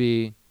out to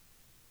be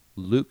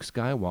Luke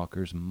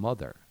Skywalker's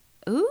mother.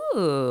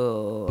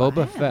 Ooh.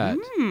 Boba Fett,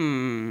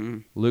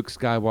 Luke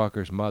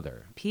Skywalker's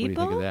mother. People? What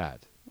do you think of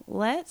that?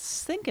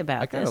 Let's think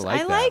about this.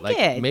 I like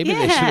it. Maybe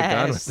they should have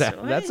gone with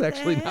that. That's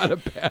actually not a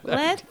bad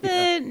Let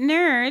idea. the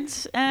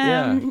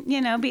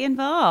nerds, be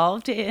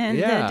involved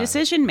in the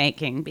decision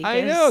making.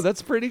 I know,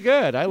 that's pretty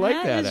good. I like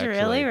that. That is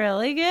really,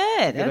 really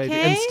good. Good okay.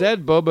 idea.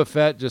 Instead, Boba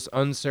Fett just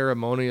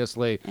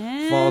unceremoniously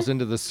falls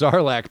into the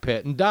Sarlacc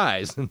pit and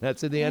dies, and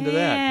that's the end of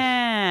that.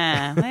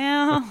 Yeah.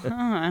 Well.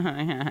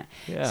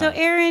 So,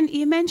 Aaron,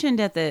 you mentioned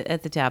at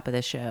the top of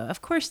the show,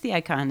 of course, the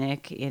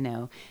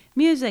iconic,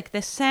 music,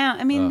 the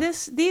sound. I mean,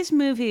 these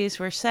movies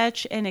were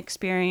such an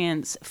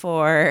experience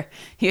for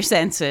your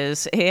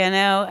senses,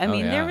 I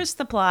mean, there was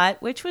the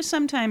plot, which was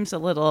sometimes a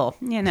little,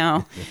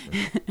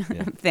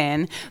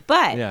 thin,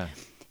 but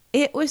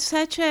it was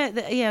such you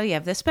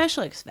have the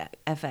special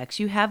effects,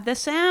 you have the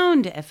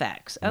sound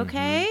effects,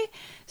 okay? Mm-hmm.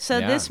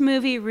 So this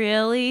movie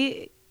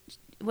really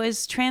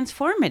was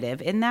transformative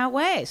in that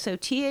way. So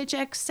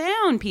THX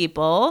sound,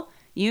 people,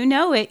 you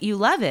know it, you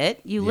love it,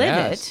 you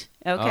live it.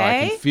 Okay. Oh,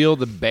 I can feel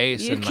the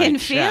bass in my chest. You can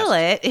feel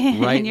it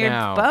in your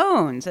now.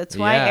 Bones. That's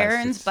why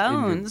Aaron's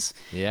bones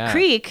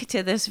creak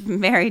to this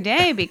very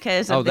day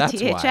because of the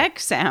THX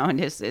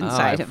sound is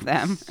inside of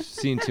them. I've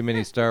seen too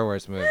many Star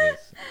Wars movies.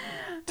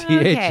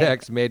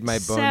 THX made my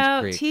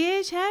bones creak. So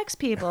THX,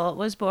 people,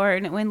 was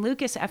born when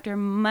Lucas, after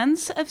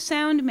months of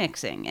sound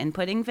mixing and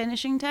putting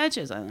finishing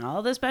touches on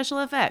all the special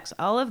effects,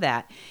 all of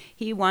that,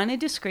 he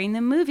wanted to screen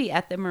the movie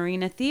at the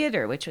Marina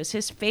Theater, which was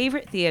his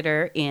favorite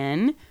theater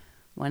in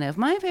one of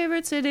my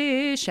favorite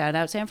cities. Shout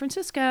out San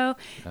Francisco.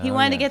 He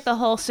wanted to get the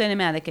whole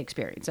cinematic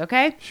experience,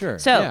 okay? Sure.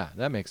 So, yeah,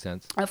 that makes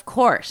sense. Of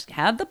course,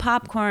 have the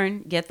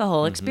popcorn, get the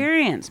whole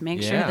experience.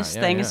 Make sure this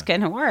thing is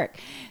going to work.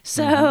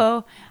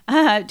 So,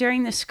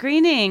 during the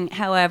screening,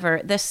 however,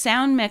 the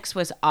sound mix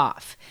was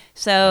off.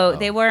 So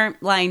they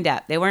weren't lined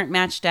up. They weren't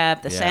matched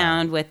up. The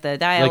sound with the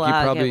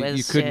dialogue. Like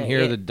you couldn't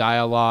hear the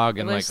dialogue,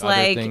 and like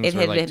other things it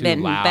had were like been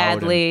too loud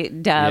badly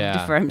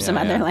dubbed from some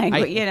other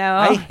language.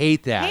 I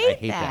hate that. I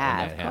hate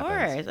that. Of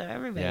course,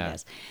 everybody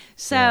does.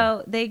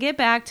 So they get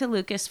back to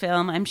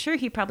Lucasfilm. I'm sure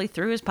he probably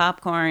threw his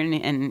popcorn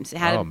and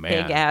had a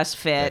big ass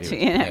fit.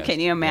 Can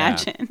you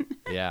imagine?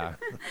 Yeah.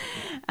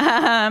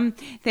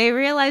 They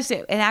realized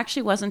it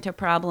actually wasn't a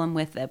problem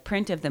with the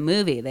print of the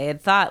movie. They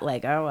had thought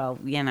like, oh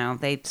well,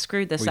 they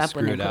screwed this up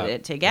when they put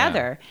it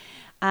together.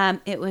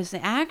 It was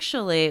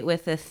actually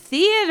with the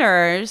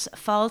theater's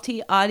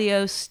faulty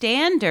audio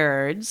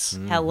standards.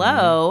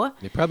 Hello.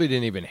 They probably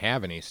didn't even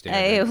have any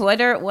standards.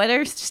 What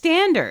are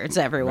standards,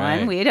 everyone?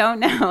 Right. We don't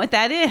know what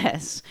that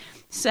is.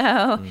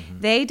 So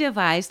they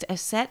devised a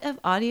set of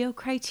audio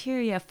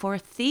criteria for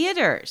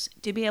theaters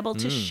to be able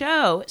to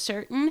show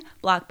certain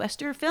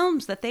blockbuster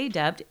films that they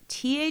dubbed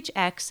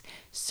THX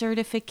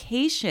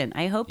certification.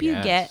 I hope you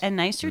get a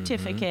nice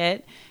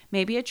certificate,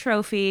 maybe a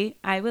trophy.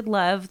 I would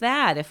love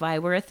that if I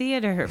were a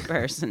theater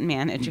person,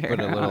 manager,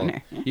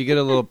 owner. You get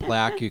a little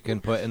plaque you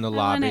can put in the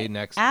lobby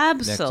next to the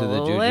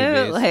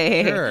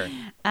Absolutely. Sure.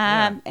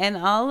 And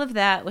all of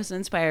that was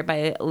inspired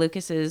by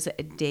Lucas's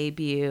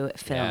debut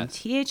film,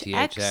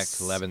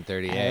 THX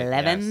 1138.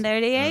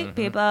 1138,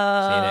 people.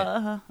 Seen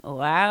it.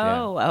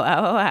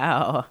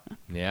 Wow.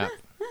 Yeah,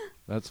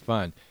 that's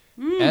fun.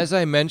 As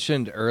I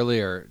mentioned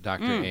earlier,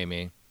 Dr.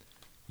 Amy,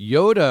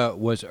 Yoda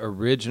was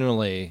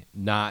originally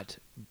not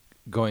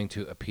going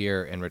to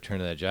appear in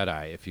Return of the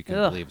Jedi, if you can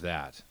believe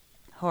that.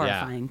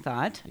 Horrifying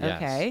thought.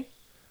 Yes. Okay.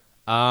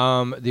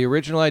 The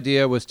original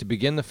idea was to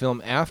begin the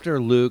film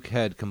after Luke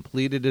had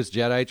completed his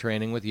Jedi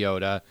training with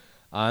Yoda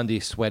on the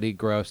sweaty,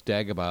 gross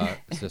Dagobah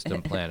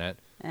system planet.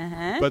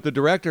 But the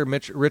director,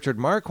 Richard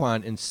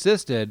Marquand,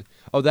 insisted.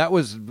 Oh, that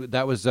was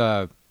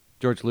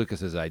George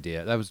Lucas's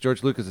idea. That was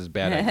George Lucas's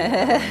bad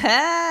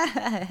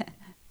idea.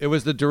 It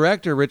was the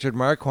director, Richard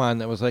Marquand,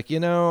 that was like,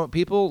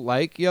 people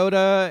like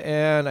Yoda,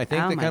 and I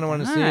think they kind of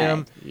want to see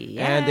him.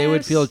 Yes. And they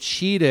would feel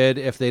cheated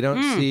if they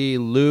don't see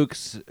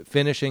Luke's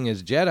finishing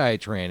his Jedi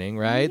training,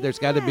 right? There's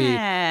got to be,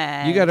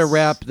 you got to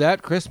wrap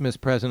that Christmas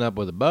present up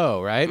with a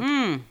bow,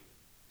 right?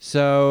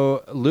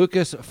 So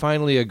Lucas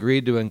finally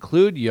agreed to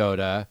include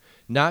Yoda,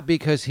 not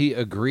because he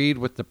agreed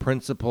with the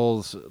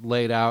principles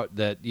laid out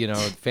that,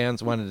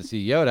 fans wanted to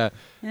see Yoda,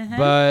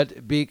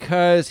 but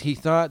because he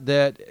thought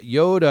that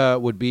Yoda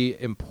would be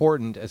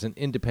important as an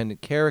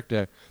independent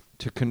character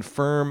to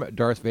confirm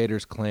Darth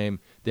Vader's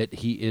claim that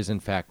he is, in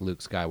fact, Luke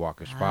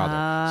Skywalker's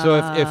father. So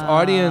if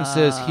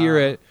audiences hear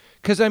it,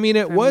 because,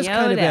 it was Yoda,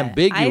 kind of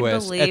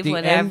ambiguous at the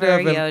end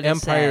of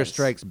Empire says.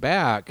 Strikes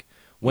Back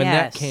when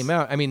that came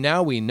out.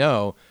 Now we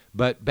know.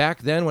 But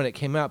back then, when it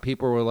came out,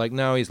 people were like,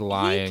 no, he's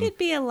lying. He could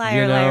be a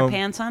liar,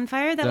 pants on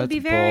fire. That would be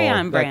very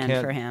on brand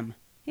for him.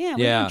 Yeah,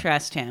 we can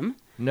trust him.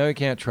 No, you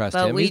can't trust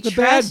him. He's the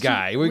bad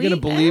guy. We're going to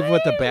believe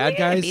what the bad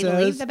guy says?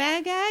 Believe the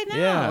bad guy?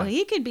 No,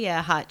 he could be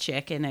a hot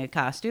chick in a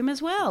costume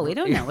as well. We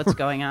don't know what's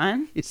going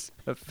on. He's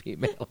a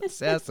female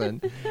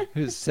assassin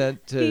who's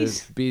sent to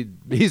be...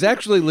 He's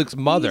actually Luke's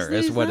mother,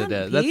 is what it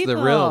is. That's the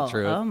real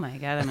truth. Oh, my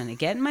God. I'm going to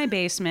get in my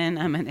basement.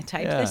 I'm going to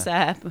type this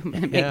up. I'm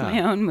going to make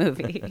my own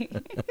movie.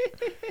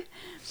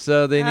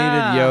 So they needed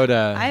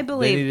Yoda. I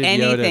believe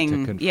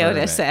anything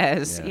Yoda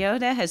says.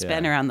 Yoda has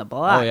been around the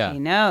block. He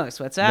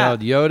knows what's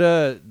up. No,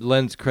 Yoda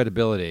lends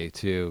credibility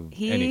to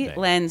anything. He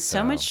lends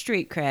so much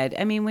street cred.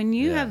 When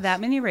you have that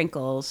many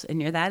wrinkles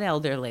and you're that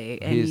elderly,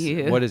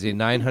 and what is he,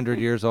 900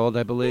 years old,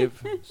 I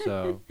believe?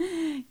 So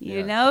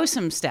you know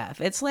some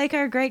stuff. It's like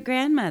our great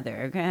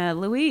grandmother,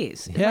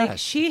 Louise. Yes. Like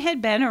she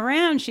had been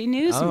around. She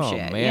knew some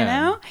shit.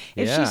 Man.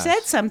 If she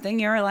said something,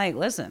 you were like,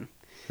 listen.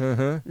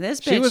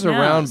 This bitch she was knows.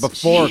 Around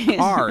before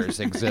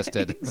cars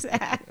existed.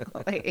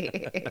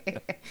 Exactly.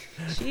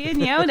 She and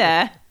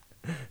Yoda,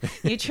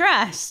 you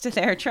trust.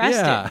 They're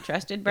trusted.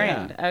 Trusted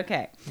brand. Yeah.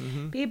 Okay.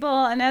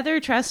 People, another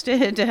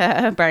trusted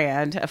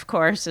brand, of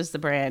course, is the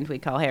brand we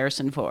call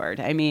Harrison Ford.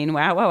 Wow.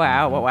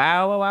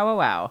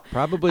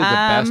 Probably the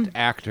best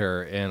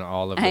actor in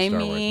all of the Star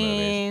Wars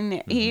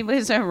movies. He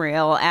was a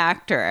real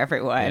actor,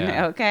 everyone.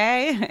 Yeah.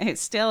 Okay? It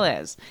still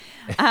is.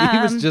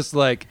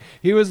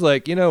 He was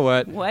like, you know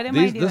what? What am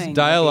I doing? This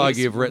dialogue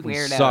you've written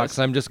sucks.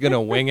 I'm just going to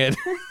wing it.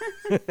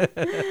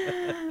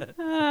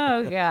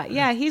 Oh, God.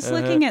 Yeah, he's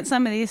looking at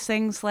some of these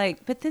things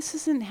like, but this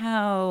isn't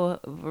how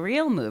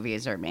real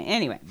movies are made.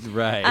 Anyway.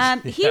 Right.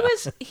 He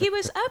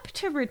was up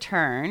to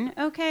return,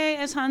 okay,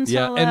 as Han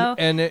Solo. Yeah,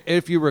 and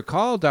if you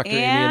recall, Dr.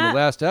 Amy, in the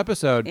last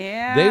episode,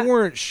 they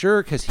weren't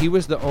sure because he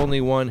was the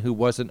only one who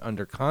wasn't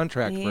under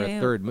contract for a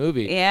third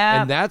movie.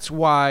 Yeah. And that's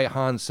why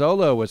Han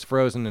Solo was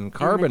frozen in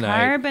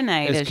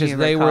carbonite. Is because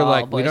they were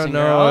like, we don't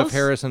know if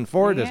Harrison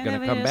Ford is going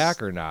to come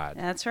back or not.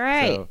 That's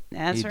right.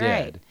 So he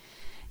did.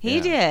 He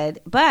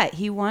did, but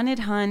he wanted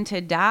Han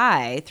to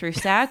die through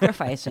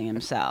sacrificing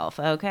himself,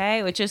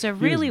 okay? Which is a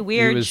really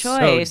weird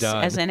choice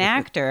as an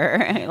actor.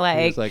 Like,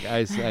 he was like,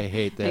 I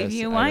hate this. If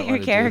you want your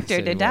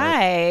character to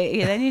die,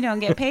 then you don't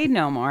get paid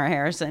no more,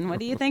 Harrison. What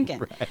are you thinking?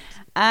 Right.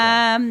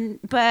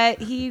 But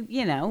he,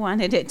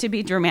 wanted it to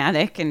be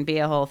dramatic and be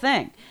a whole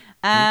thing.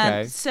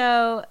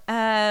 So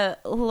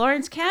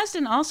Lawrence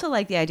Kasdan also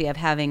liked the idea of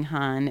having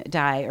Han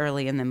die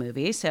early in the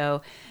movie.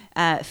 So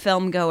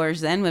film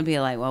goers then would be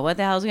like, well, what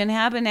the hell's going to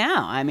happen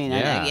now? I mean,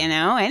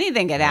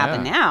 anything could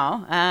happen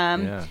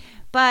now.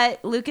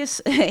 But Lucas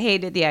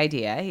hated the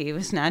idea. He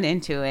was not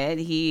into it.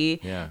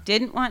 He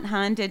didn't want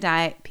Han to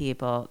die,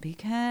 people,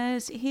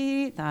 because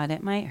he thought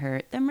it might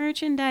hurt the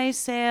merchandise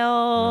sales.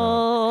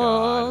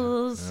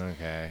 Oh, God.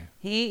 Okay.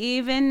 He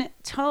even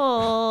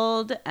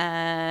told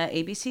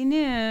ABC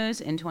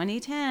News in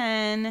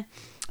 2010,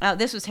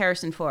 this was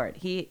Harrison Ford,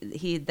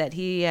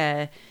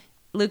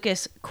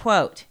 Lucas,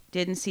 quote,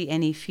 didn't see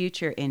any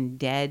future in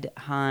dead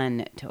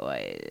Han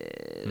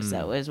toys.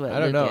 That was what I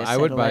don't Lucas know. I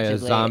would buy a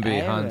allegedly. zombie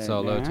Han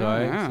Solo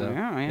toy.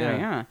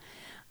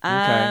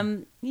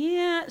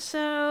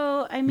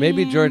 So I mean,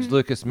 maybe George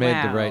Lucas made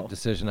the right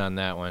decision on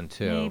that one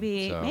too.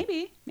 Maybe.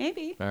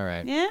 All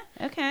right. Yeah.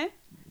 Okay.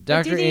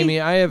 Dr. Amy,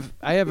 I have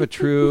a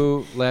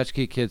true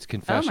Latchkey Kids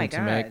confession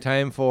to make.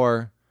 Time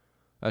for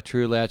a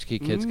true Latchkey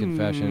Kids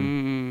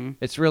confession.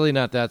 It's really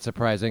not that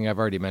surprising. I've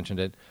already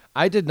mentioned it.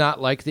 I did not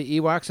like the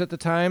Ewoks at the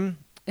time,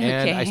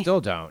 and I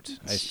still don't.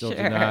 I still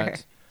do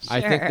not.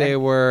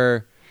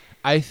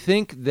 I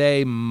think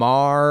they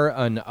mar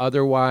an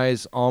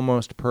otherwise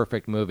almost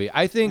perfect movie.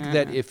 I think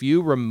that if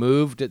you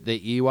removed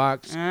the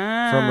Ewoks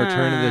from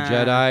Return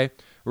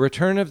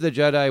of the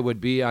Jedi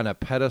would be on a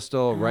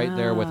pedestal right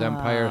there with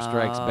Empire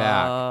Strikes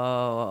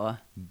Back.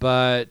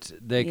 But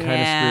they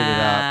kind of screwed it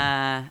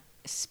up.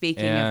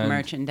 Speaking of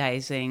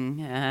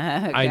merchandising.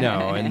 I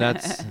know, and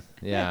that's,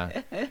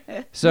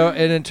 So,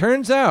 and it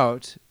turns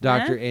out,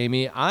 Dr.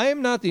 Amy,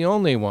 I'm not the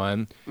only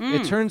one.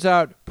 It turns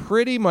out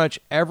pretty much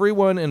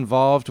everyone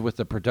involved with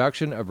the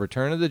production of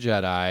Return of the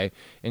Jedi,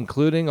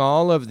 including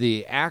all of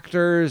the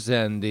actors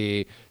and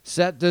the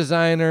set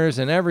designers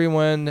and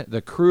everyone,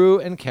 the crew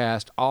and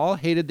cast, all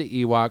hated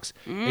the Ewoks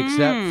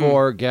except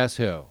for, guess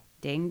who?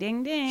 Ding,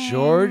 ding, ding.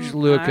 George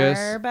Lucas.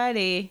 Our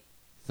buddy.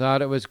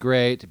 Thought it was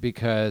great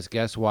because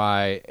guess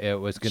why? It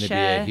was going to be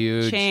a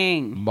huge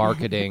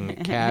marketing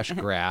cash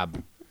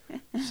grab.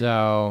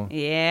 So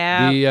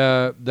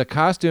the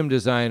costume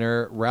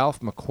designer, Ralph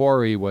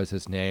McQuarrie was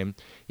his name.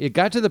 It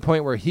got to the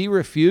point where he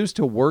refused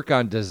to work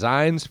on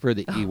designs for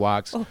the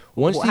Ewoks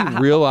once he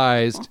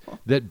realized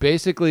that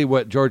basically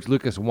what George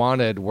Lucas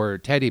wanted were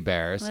teddy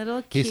bears.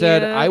 He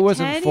said, I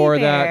wasn't for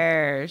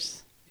that.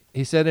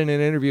 He said in an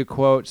interview,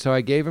 quote, so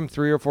I gave him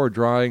 3 or 4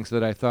 drawings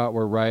that I thought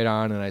were right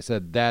on, and I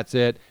said, that's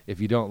it. If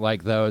you don't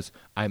like those,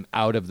 I'm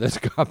out of this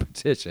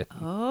competition.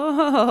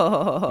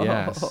 Oh,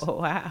 yes.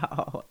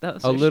 Wow.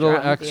 Those are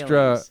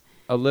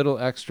a little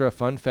extra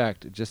fun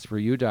fact just for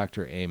you,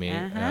 Dr. Amy,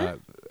 a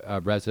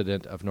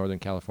resident of Northern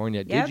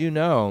California. Did you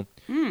know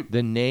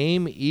the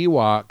name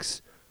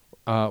Ewoks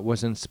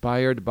was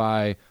inspired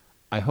by,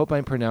 I hope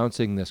I'm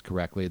pronouncing this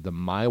correctly, the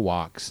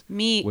Miwoks.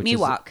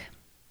 Miwok.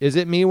 Is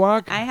it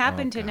Miwok? I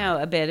happen to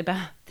know a bit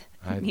about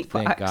Miwoks,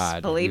 thank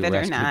God. Believe it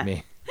or not.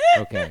 Me.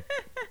 Okay.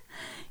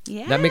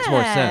 That makes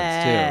more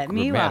sense, too,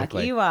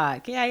 grammatically.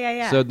 Miwok.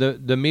 Yeah. So the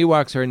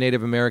Miwoks are a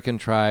Native American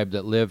tribe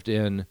that lived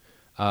in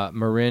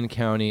Marin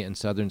County and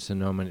southern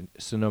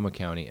Sonoma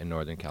County in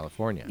Northern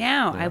California.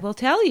 Now, I will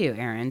tell you,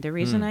 Aaron, the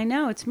reason I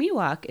know it's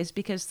Miwok is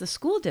because the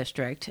school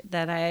district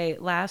that I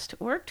last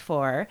worked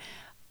for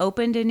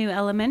opened a new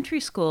elementary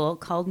school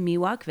called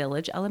Miwok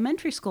Village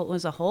Elementary School. It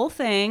was a whole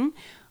thing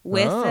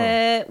with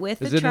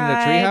the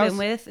tribe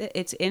and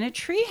it's in a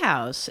tree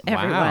house.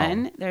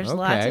 Everyone, there's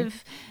lots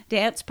of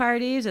dance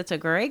parties. It's a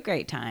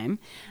great time.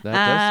 That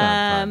does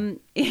sound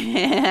fun.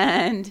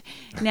 And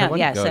now, I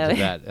want to go to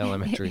that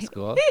elementary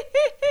school.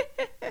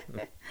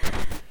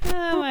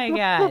 Oh my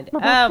God.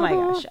 Oh my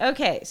gosh.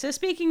 Okay. So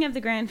speaking of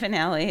the grand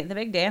finale, the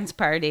big dance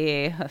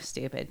party. Oh,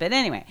 stupid. But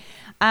anyway,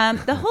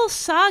 the whole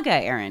saga,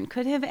 Aaron,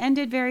 could have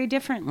ended very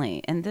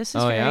differently. And this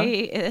is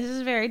this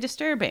is very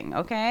disturbing.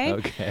 Okay.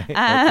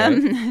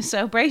 Okay.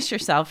 So brace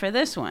yourself for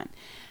this one.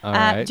 All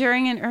right.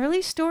 During an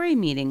early story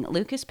meeting,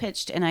 Lucas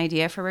pitched an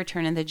idea for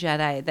Return of the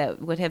Jedi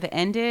that would have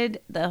ended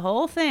the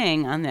whole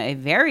thing on a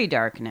very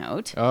dark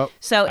note. Oh,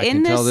 so I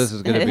can tell this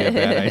is going to be a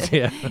bad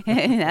idea.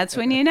 That's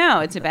when you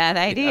know it's a bad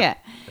idea.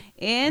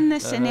 In the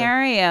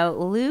scenario,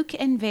 Luke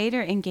and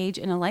Vader engage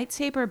in a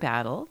lightsaber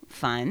battle.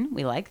 Fun.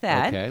 We like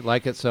that. Okay.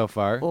 Like it so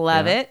far.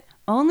 Love it.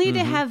 Only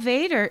to have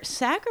Vader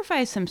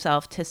sacrifice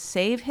himself to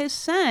save his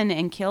son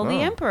and kill the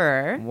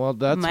Emperor. Well,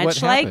 that's much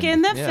what like happened.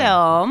 in the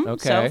film.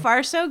 Okay. So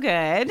far, so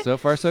good. So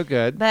far, so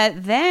good.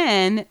 But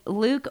then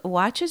Luke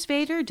watches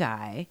Vader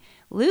die.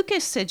 Luke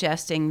is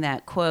suggesting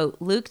that, quote,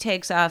 Luke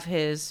takes off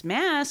his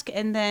mask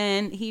and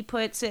then he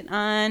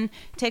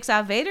takes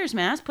off Vader's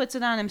mask, puts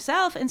it on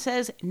himself and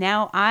says,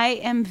 now I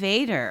am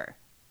Vader.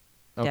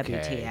 Okay.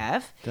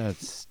 WTF.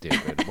 That's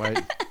stupid. Why?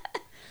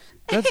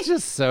 That's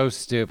just so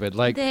stupid.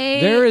 Like,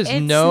 there is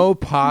no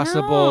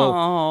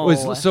possible...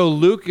 No. So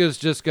Luke is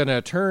just going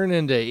to turn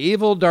into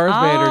evil Darth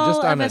Vader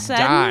just on a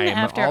dime.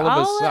 After all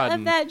of a sudden.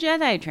 Of that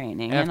Jedi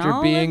training. After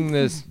being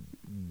this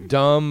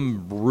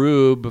dumb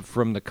rube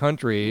from the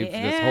country,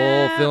 this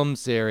whole film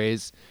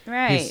series,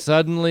 he's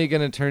suddenly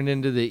going to turn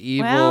into the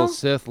evil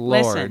Sith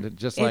Lord,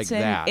 just like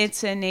that.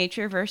 It's a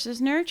nature versus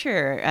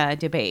nurture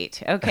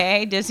debate,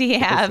 okay? Does he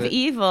have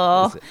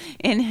evil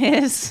in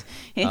his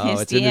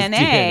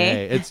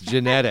DNA? It's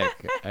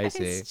genetic, I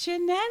see. It's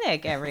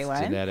genetic, everyone.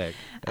 It's genetic.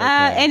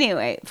 Okay.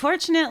 Anyway,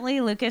 fortunately,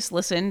 Lucas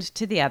listened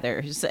to the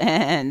others,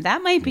 and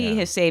that might be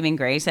his saving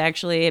grace,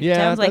 actually. It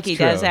sounds like he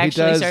does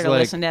actually start to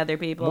listen to other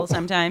people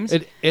sometimes.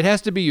 It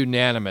has to be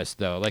unanimous,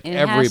 though. Like,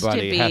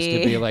 everybody has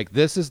to be like,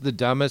 this is the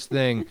dumbest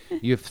thing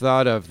you've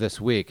thought of this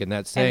week, and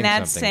that's saying something,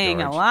 And that's saying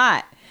George. A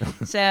lot.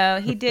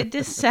 So he did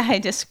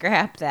decide to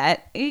scrap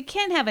that. You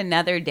can't have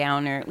another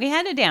downer. We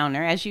had a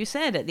downer, as you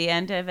said, at the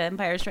end of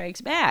Empire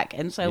Strikes Back.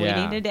 And so we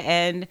needed to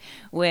end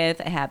with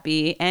a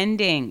happy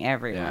ending,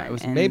 everyone. Yeah, it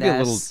was maybe a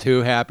little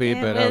too happy,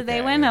 but okay.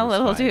 They went a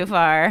little too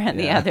far in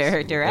the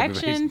other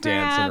direction,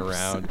 dancing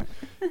around.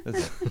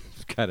 It's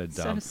kind of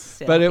dumb.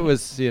 But it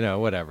was,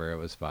 whatever. It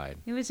was fine.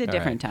 It was a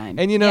different time.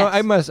 And,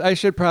 I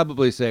should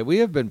probably say, we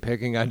have been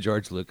picking on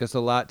George Lucas a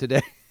lot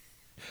today.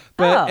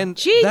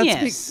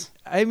 Genius.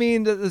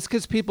 It's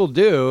because people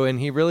do, and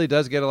he really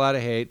does get a lot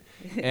of hate,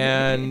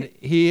 and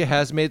he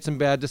has made some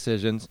bad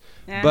decisions.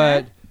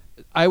 But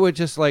I would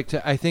just like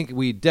to, I think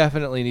we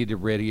definitely need to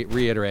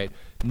reiterate,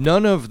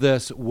 none of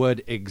this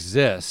would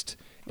exist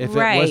if it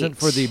wasn't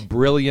for the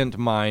brilliant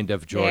mind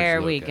of George Lucas.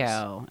 There we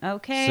go.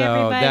 Okay,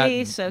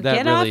 everybody. So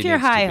get really off your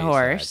high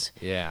horse.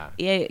 Yeah.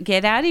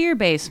 Get out of your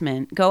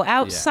basement. Go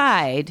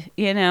outside.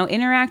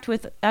 Interact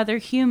with other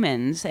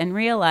humans and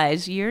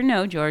realize you're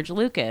no George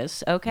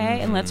Lucas. Okay,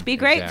 and let's be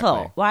grateful.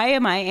 Exactly. Why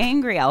am I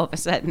angry all of a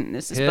sudden?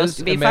 This is supposed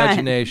to be fun. His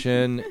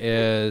imagination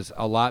is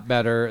a lot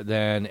better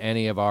than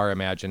any of our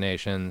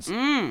imaginations,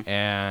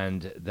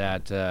 and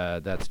that's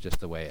just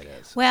the way it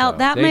is. Well, so,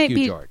 that might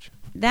be George.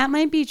 That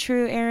might be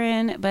true,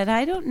 Aaron, but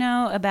I don't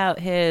know about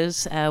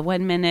his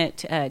 1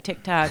 minute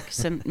TikTok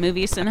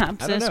movie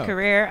synopsis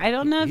career. I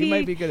don't know if he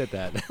might be good at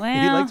that.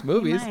 Well, he likes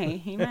movies.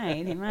 He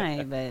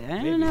might, but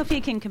I don't know if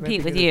he can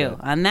compete with you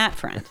on that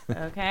front.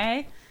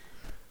 Okay.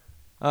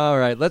 All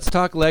right, let's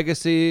talk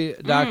legacy,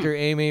 Dr.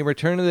 Amy.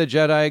 Return of the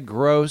Jedi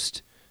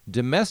grossed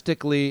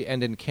domestically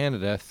and in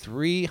Canada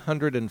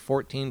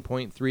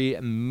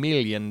 $314.3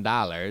 million.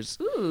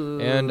 Ooh.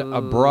 And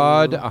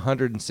abroad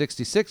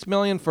 $166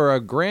 million for a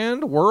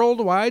grand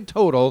worldwide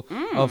total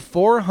of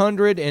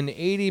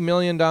 $480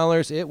 million.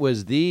 It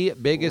was the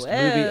biggest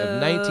movie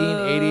of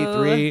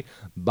 1983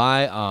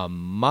 by a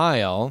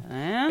mile.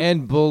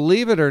 And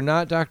believe it or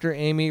not, Dr.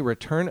 Amy,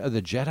 Return of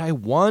the Jedi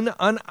won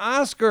an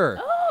Oscar.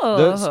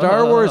 The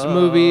Star Wars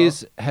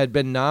movies had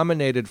been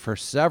nominated for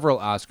several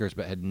Oscars,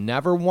 but had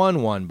never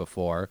won one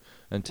before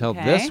until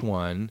this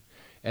one.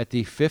 At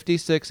the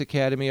 56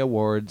 Academy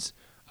Awards,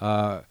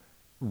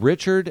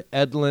 Richard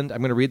Edlund, I'm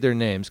going to read their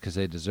names because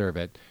they deserve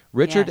it.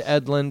 Richard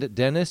Edlund,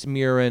 Dennis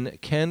Muren,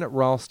 Ken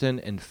Ralston,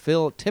 and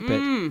Phil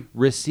Tippett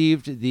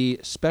received the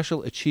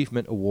Special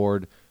Achievement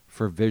Award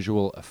for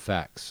visual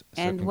effects.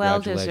 So and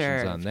congratulations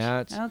well-deserved. on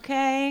that.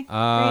 Okay. Great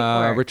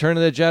work. Return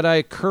of the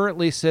Jedi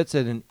currently sits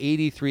at an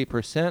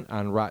 83%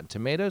 on Rotten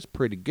Tomatoes.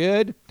 Pretty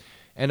good.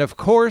 And of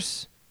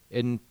course,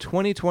 in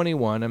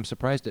 2021, I'm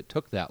surprised it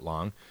took that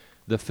long,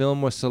 the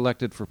film was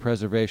selected for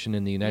preservation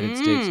in the United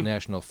States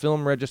National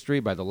Film Registry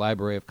by the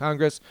Library of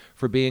Congress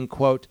for being,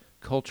 quote,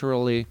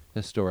 culturally,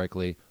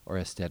 historically, or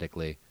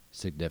aesthetically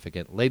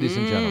significant. Ladies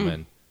and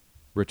gentlemen,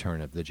 Return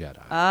of the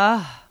Jedi.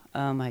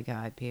 Oh my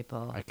God,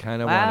 people. I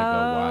kind of want to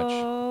go watch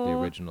the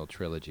original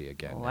trilogy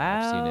again.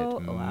 I've seen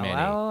it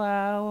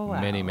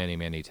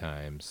many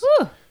times.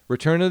 Whew.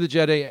 Return of the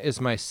Jedi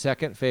is my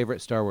second favorite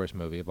Star Wars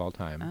movie of all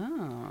time.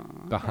 Oh.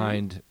 Okay.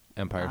 Behind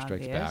Empire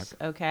Strikes Back.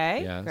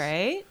 Okay, yes.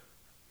 Great.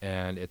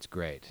 And it's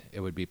great. It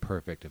would be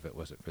perfect if it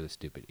wasn't for the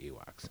stupid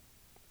Ewoks.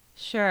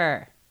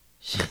 Sure.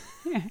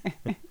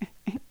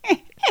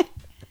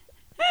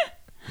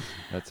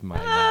 That's my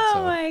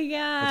my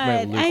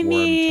God. I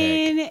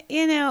mean,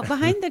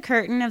 behind the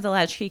curtain of the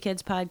Latchkey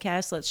Kids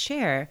podcast, let's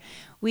share.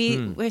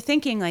 We're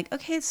thinking like,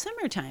 okay, it's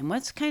summertime.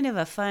 What's kind of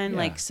a fun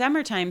like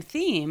summertime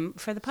theme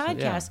for the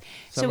podcast?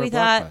 So we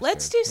thought,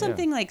 let's do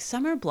something like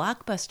summer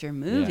blockbuster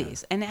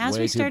movies. And as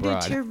we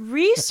started to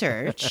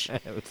research,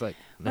 it's like,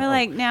 we're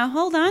like, now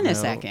hold on a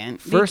second.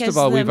 First of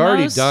all, we've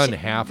already done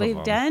half of them.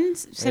 We've done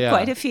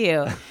quite a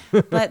few.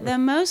 But the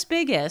most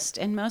biggest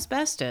and most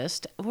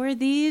bestest were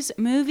these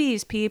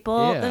movies,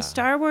 people. The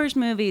Star Wars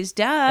movies.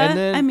 Duh. And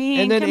then,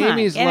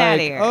 Amy's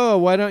like, oh,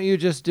 why don't you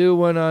just do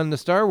one on the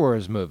Star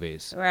Wars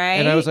movies? Right.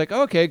 And I was like,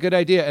 okay, good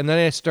idea. And then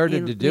I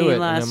started to do it,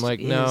 and I'm like,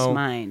 no, his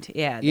mind.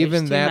 Yeah,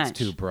 even that's much.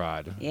 too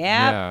broad.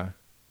 Yeah.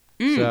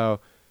 So,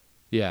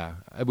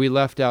 we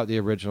left out the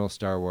original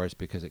Star Wars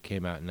because it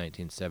came out in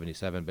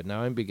 1977. But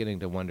now I'm beginning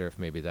to wonder if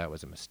maybe that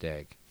was a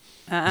mistake.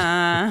 Might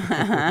have to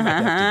do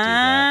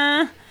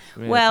that.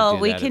 Well,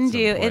 we can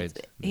do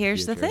it.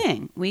 Here's the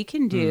thing: we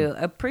can do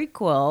a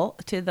prequel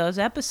to those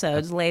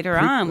episodes later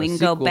on. We can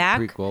go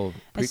back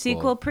a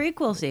sequel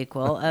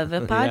of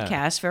a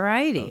podcast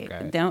variety.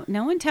 Okay.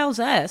 No one tells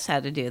us how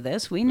to do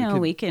this. We know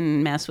we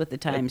can mess with the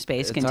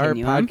time-space continuum.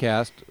 It's our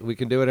podcast. We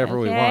can do whatever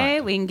we want.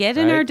 Okay, we can get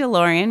in our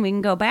DeLorean. We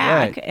can go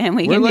back and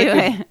we can do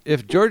it.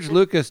 If George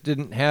Lucas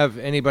didn't have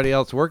anybody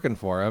else working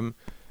for him,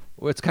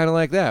 it's kind of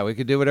like that. We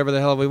could do whatever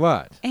the hell we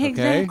want. Okay?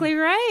 Exactly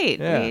right.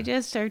 Yeah. We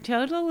just are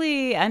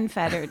totally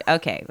unfettered.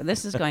 Okay, well,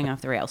 this is going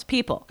off the rails.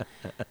 People.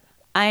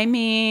 I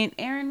mean,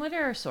 Aaron, what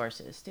are our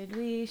sources?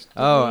 We've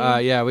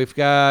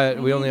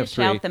got. We only have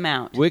 3. Shout them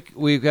out.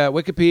 We've got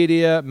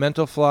Wikipedia,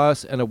 Mental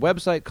Floss, and a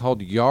website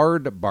called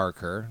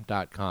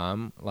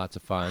yardbarker.com. Lots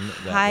of fun.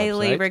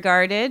 Highly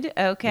regarded.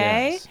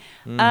 Okay. Yes.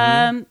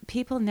 Mm-hmm.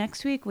 People,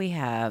 next week we've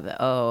got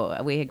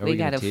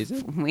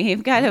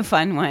a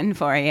fun one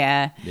for you.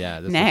 Yeah,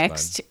 this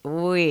next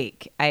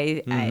week.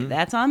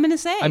 That's all I'm going to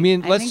say. I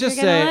mean, I'm just going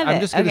to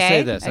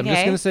say this. I'm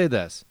just going to say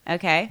this.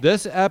 Okay.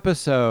 This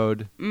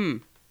episode.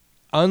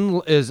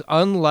 Is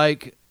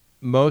unlike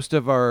most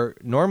of our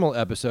normal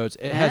episodes.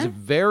 It has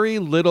very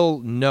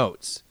little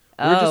notes.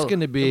 We're just going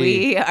to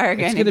be.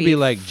 It's going to be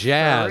like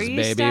jazz,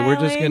 baby. We're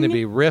just going to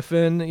be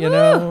riffing. You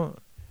know,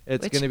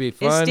 it's going to be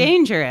fun. It's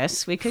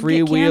dangerous. We could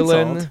get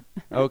canceled.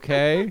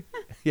 Okay.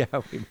 Yeah,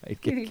 we might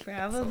get. We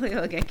probably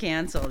will get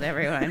canceled,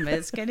 everyone, but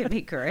it's going to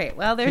be great.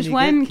 Well, there's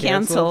one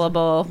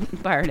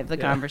cancelable part of the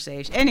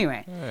conversation.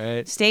 Anyway, all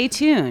right. Stay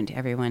tuned,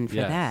 everyone, for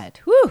that.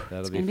 Whew,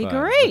 it's going to be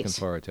great. Looking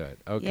forward to it.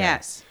 Okay.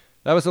 Yes.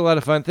 That was a lot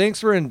of fun. Thanks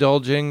for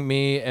indulging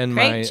me and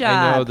Great job.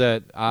 I know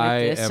that I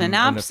am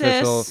an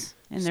official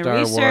and the Star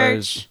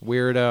research. Wars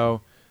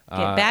weirdo.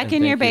 Get back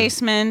in your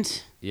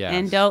basement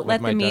and don't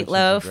let the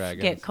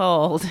meatloaf get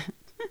cold.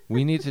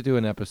 We need to do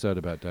an episode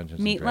about Dungeons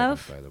and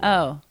Dragons, by the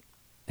way.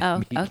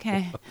 Oh,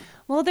 okay.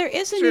 Well, there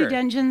is a new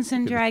Dungeons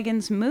and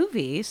Dragons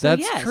movie, so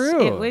that's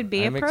true. It would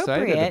be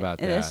appropriate. About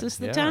that. This is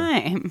the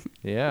time.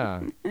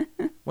 Yeah.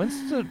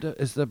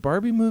 Is the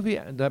Barbie movie?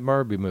 That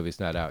Barbie movie's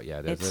not out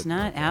yet, is it? It's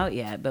not out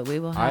yet, but we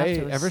will have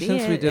to ever see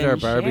since we did our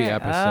Barbie share.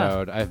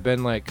 episode, I've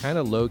been like kind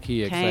of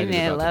low-key excited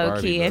about the Barbie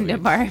low-key into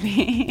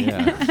Barbie.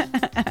 Yeah.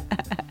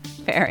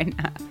 Fair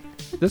enough.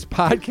 This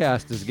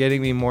podcast is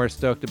getting me more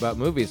stoked about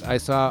movies. I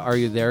saw Are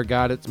You There,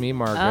 God? It's Me,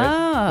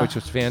 Margaret, which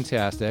was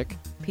fantastic.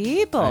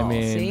 People,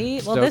 see?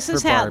 Well, this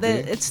is how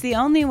it's the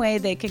only way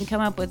they can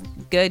come up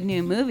with good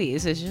new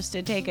movies is just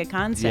to take a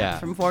concept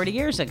from 40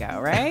 years ago,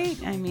 right?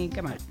 I mean,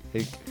 come on. I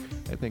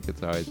think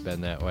it's always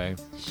been that way.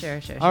 Sure.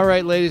 All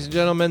right, ladies and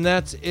gentlemen,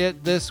 that's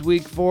it this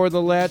week for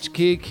the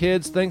Latchkey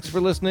Kids. Thanks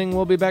for listening.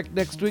 We'll be back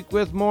next week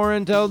with more.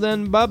 Until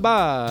then,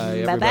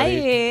 bye-bye, everybody. Bye-bye,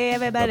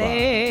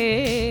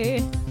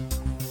 everybody. Bye-bye.